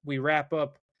 before we wrap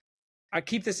up, I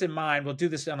keep this in mind. We'll do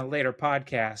this on a later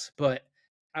podcast, but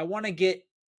I want to get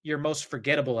your most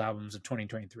forgettable albums of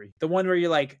 2023. The one where you're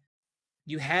like,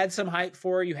 you had some hype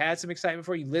for, you had some excitement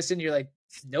for, you listened, you're like,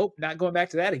 nope, not going back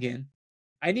to that again.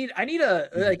 I need a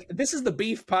like. This is the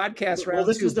Beef Podcast Well, round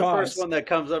this two. is the first Pause. one that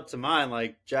comes up to mind,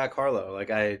 like Jack Harlow.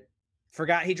 Like I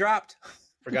Forgot he dropped.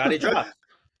 forgot he dropped.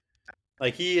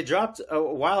 Like he had dropped a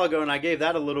while ago, and I gave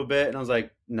that a little bit, and I was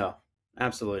like, no,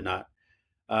 absolutely not.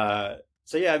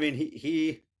 So yeah, I mean,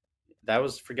 he that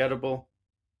was forgettable.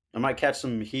 I might catch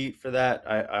some heat for that.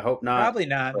 I hope not. Probably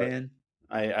not, But man.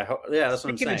 I hope. Yeah, that's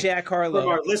what I'm Speaking of saying. Jack From Harlow,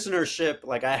 our listenership,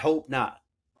 like I hope not.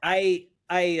 I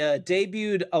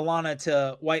debuted Alana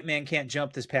to White Man Can't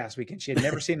Jump this past weekend. She had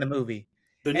never seen the movie.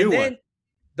 The And new one. then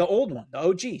the old one, the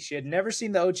OG. She had never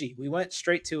seen the OG. We went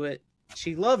straight to it.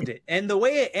 She loved it. And the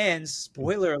way it ends,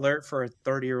 spoiler alert for a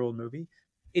 30-year-old movie,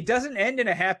 it doesn't end in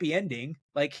a happy ending.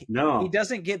 Like he No,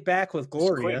 doesn't get back with just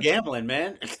Gloria. quit gambling,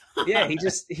 man. Yeah,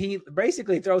 he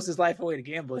basically throws his life away to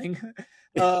gambling.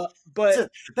 But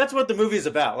That's what the movie's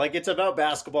about. Like it's about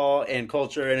basketball and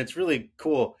culture, and it's really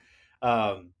cool.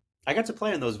 I got to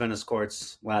play in those Venice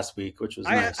courts last week, which was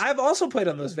nice. I've also played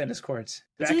on those Venice courts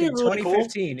back Isn't in it really cool?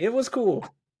 2015. It was cool.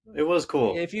 It was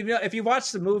cool. If you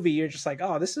watch the movie, you're just like,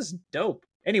 oh, this is dope.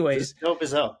 Anyways, Just dope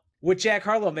as hell. what Jack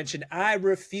Harlow mentioned, I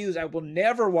refuse. I will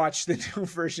never watch the new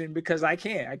version because I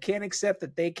can't. I can't accept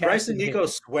that they Bryce cast and Nico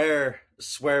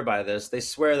swear by this. They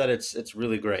swear that it's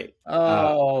really great.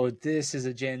 Oh, this is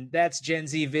that's Gen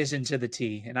Z vision to the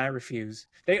T, and I refuse.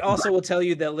 They also will tell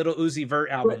you that Little Uzi Vert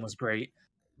album was great.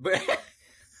 But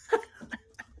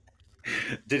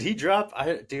did he drop?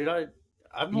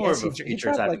 I'm more Yes, of a he feature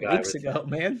dropped type like of guy weeks with ago, him.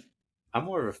 man. I'm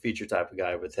more of a feature type of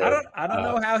guy with I him. don't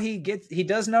know how he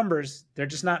does numbers. They're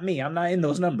just not me. I'm not in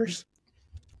those numbers.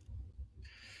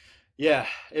 Yeah,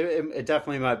 it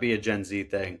definitely might be a Gen Z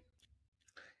thing.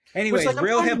 Anyways, Which, like,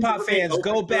 real I'm hip hop really fans, open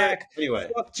go to it. back. Anyway,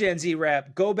 Fuck Gen Z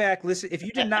rap. Go back. Listen. If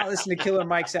you did not listen to Killer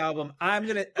Mike's album, I'm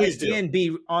gonna Please do. again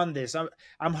be on this.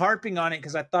 I'm harping on it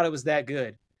because I thought it was that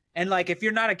good. And like, if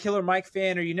you're not a Killer Mike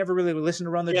fan or you never really listened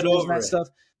to Run the Get Jewels and over that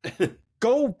it. stuff,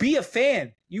 go be a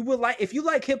fan. You will like, if you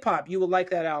like hip hop, you will like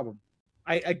that album.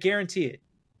 I guarantee it.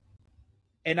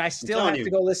 And I still telling have you.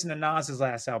 to go listen to Nas's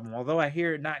last album, although I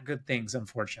hear not good things,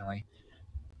 unfortunately.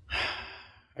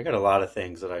 I got a lot of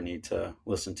things that I need to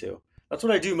listen to. That's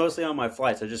what I do mostly on my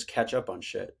flights. I just catch up on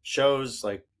shit, shows,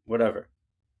 like whatever.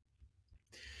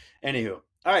 Anywho,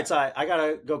 all right, so I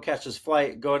gotta go catch this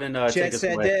flight. Go ahead and take Jet us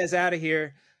Set away. Dez out of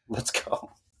here. Let's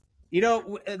go.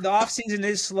 The off season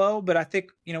is slow, but I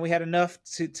think we had enough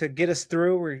to get us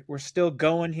through. We're still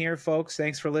going here, folks.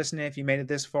 Thanks for listening. If you made it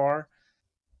this far,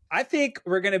 I think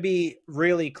we're going to be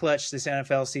really clutch this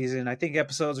NFL season. I think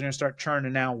episodes are going to start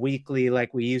churning out weekly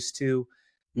like we used to.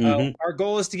 Mm-hmm. Our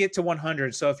goal is to get to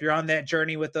 100. So if you're on that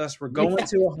journey with us, we're going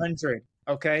to 100.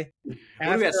 Okay. What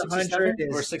are we at, 67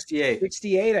 or 68?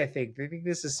 68, I think. I think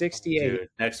this is 68. Dude,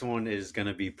 next one is going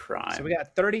to be prime. So we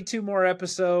got 32 more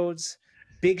episodes.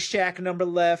 Big Shaq number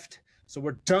left. So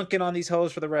we're dunking on these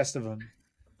hoes for the rest of them.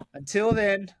 Until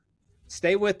then,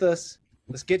 stay with us.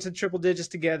 Let's get to triple digits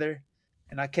together.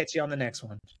 And I'll catch you on the next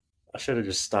one. I should have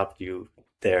just stopped you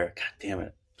there. God damn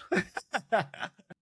it.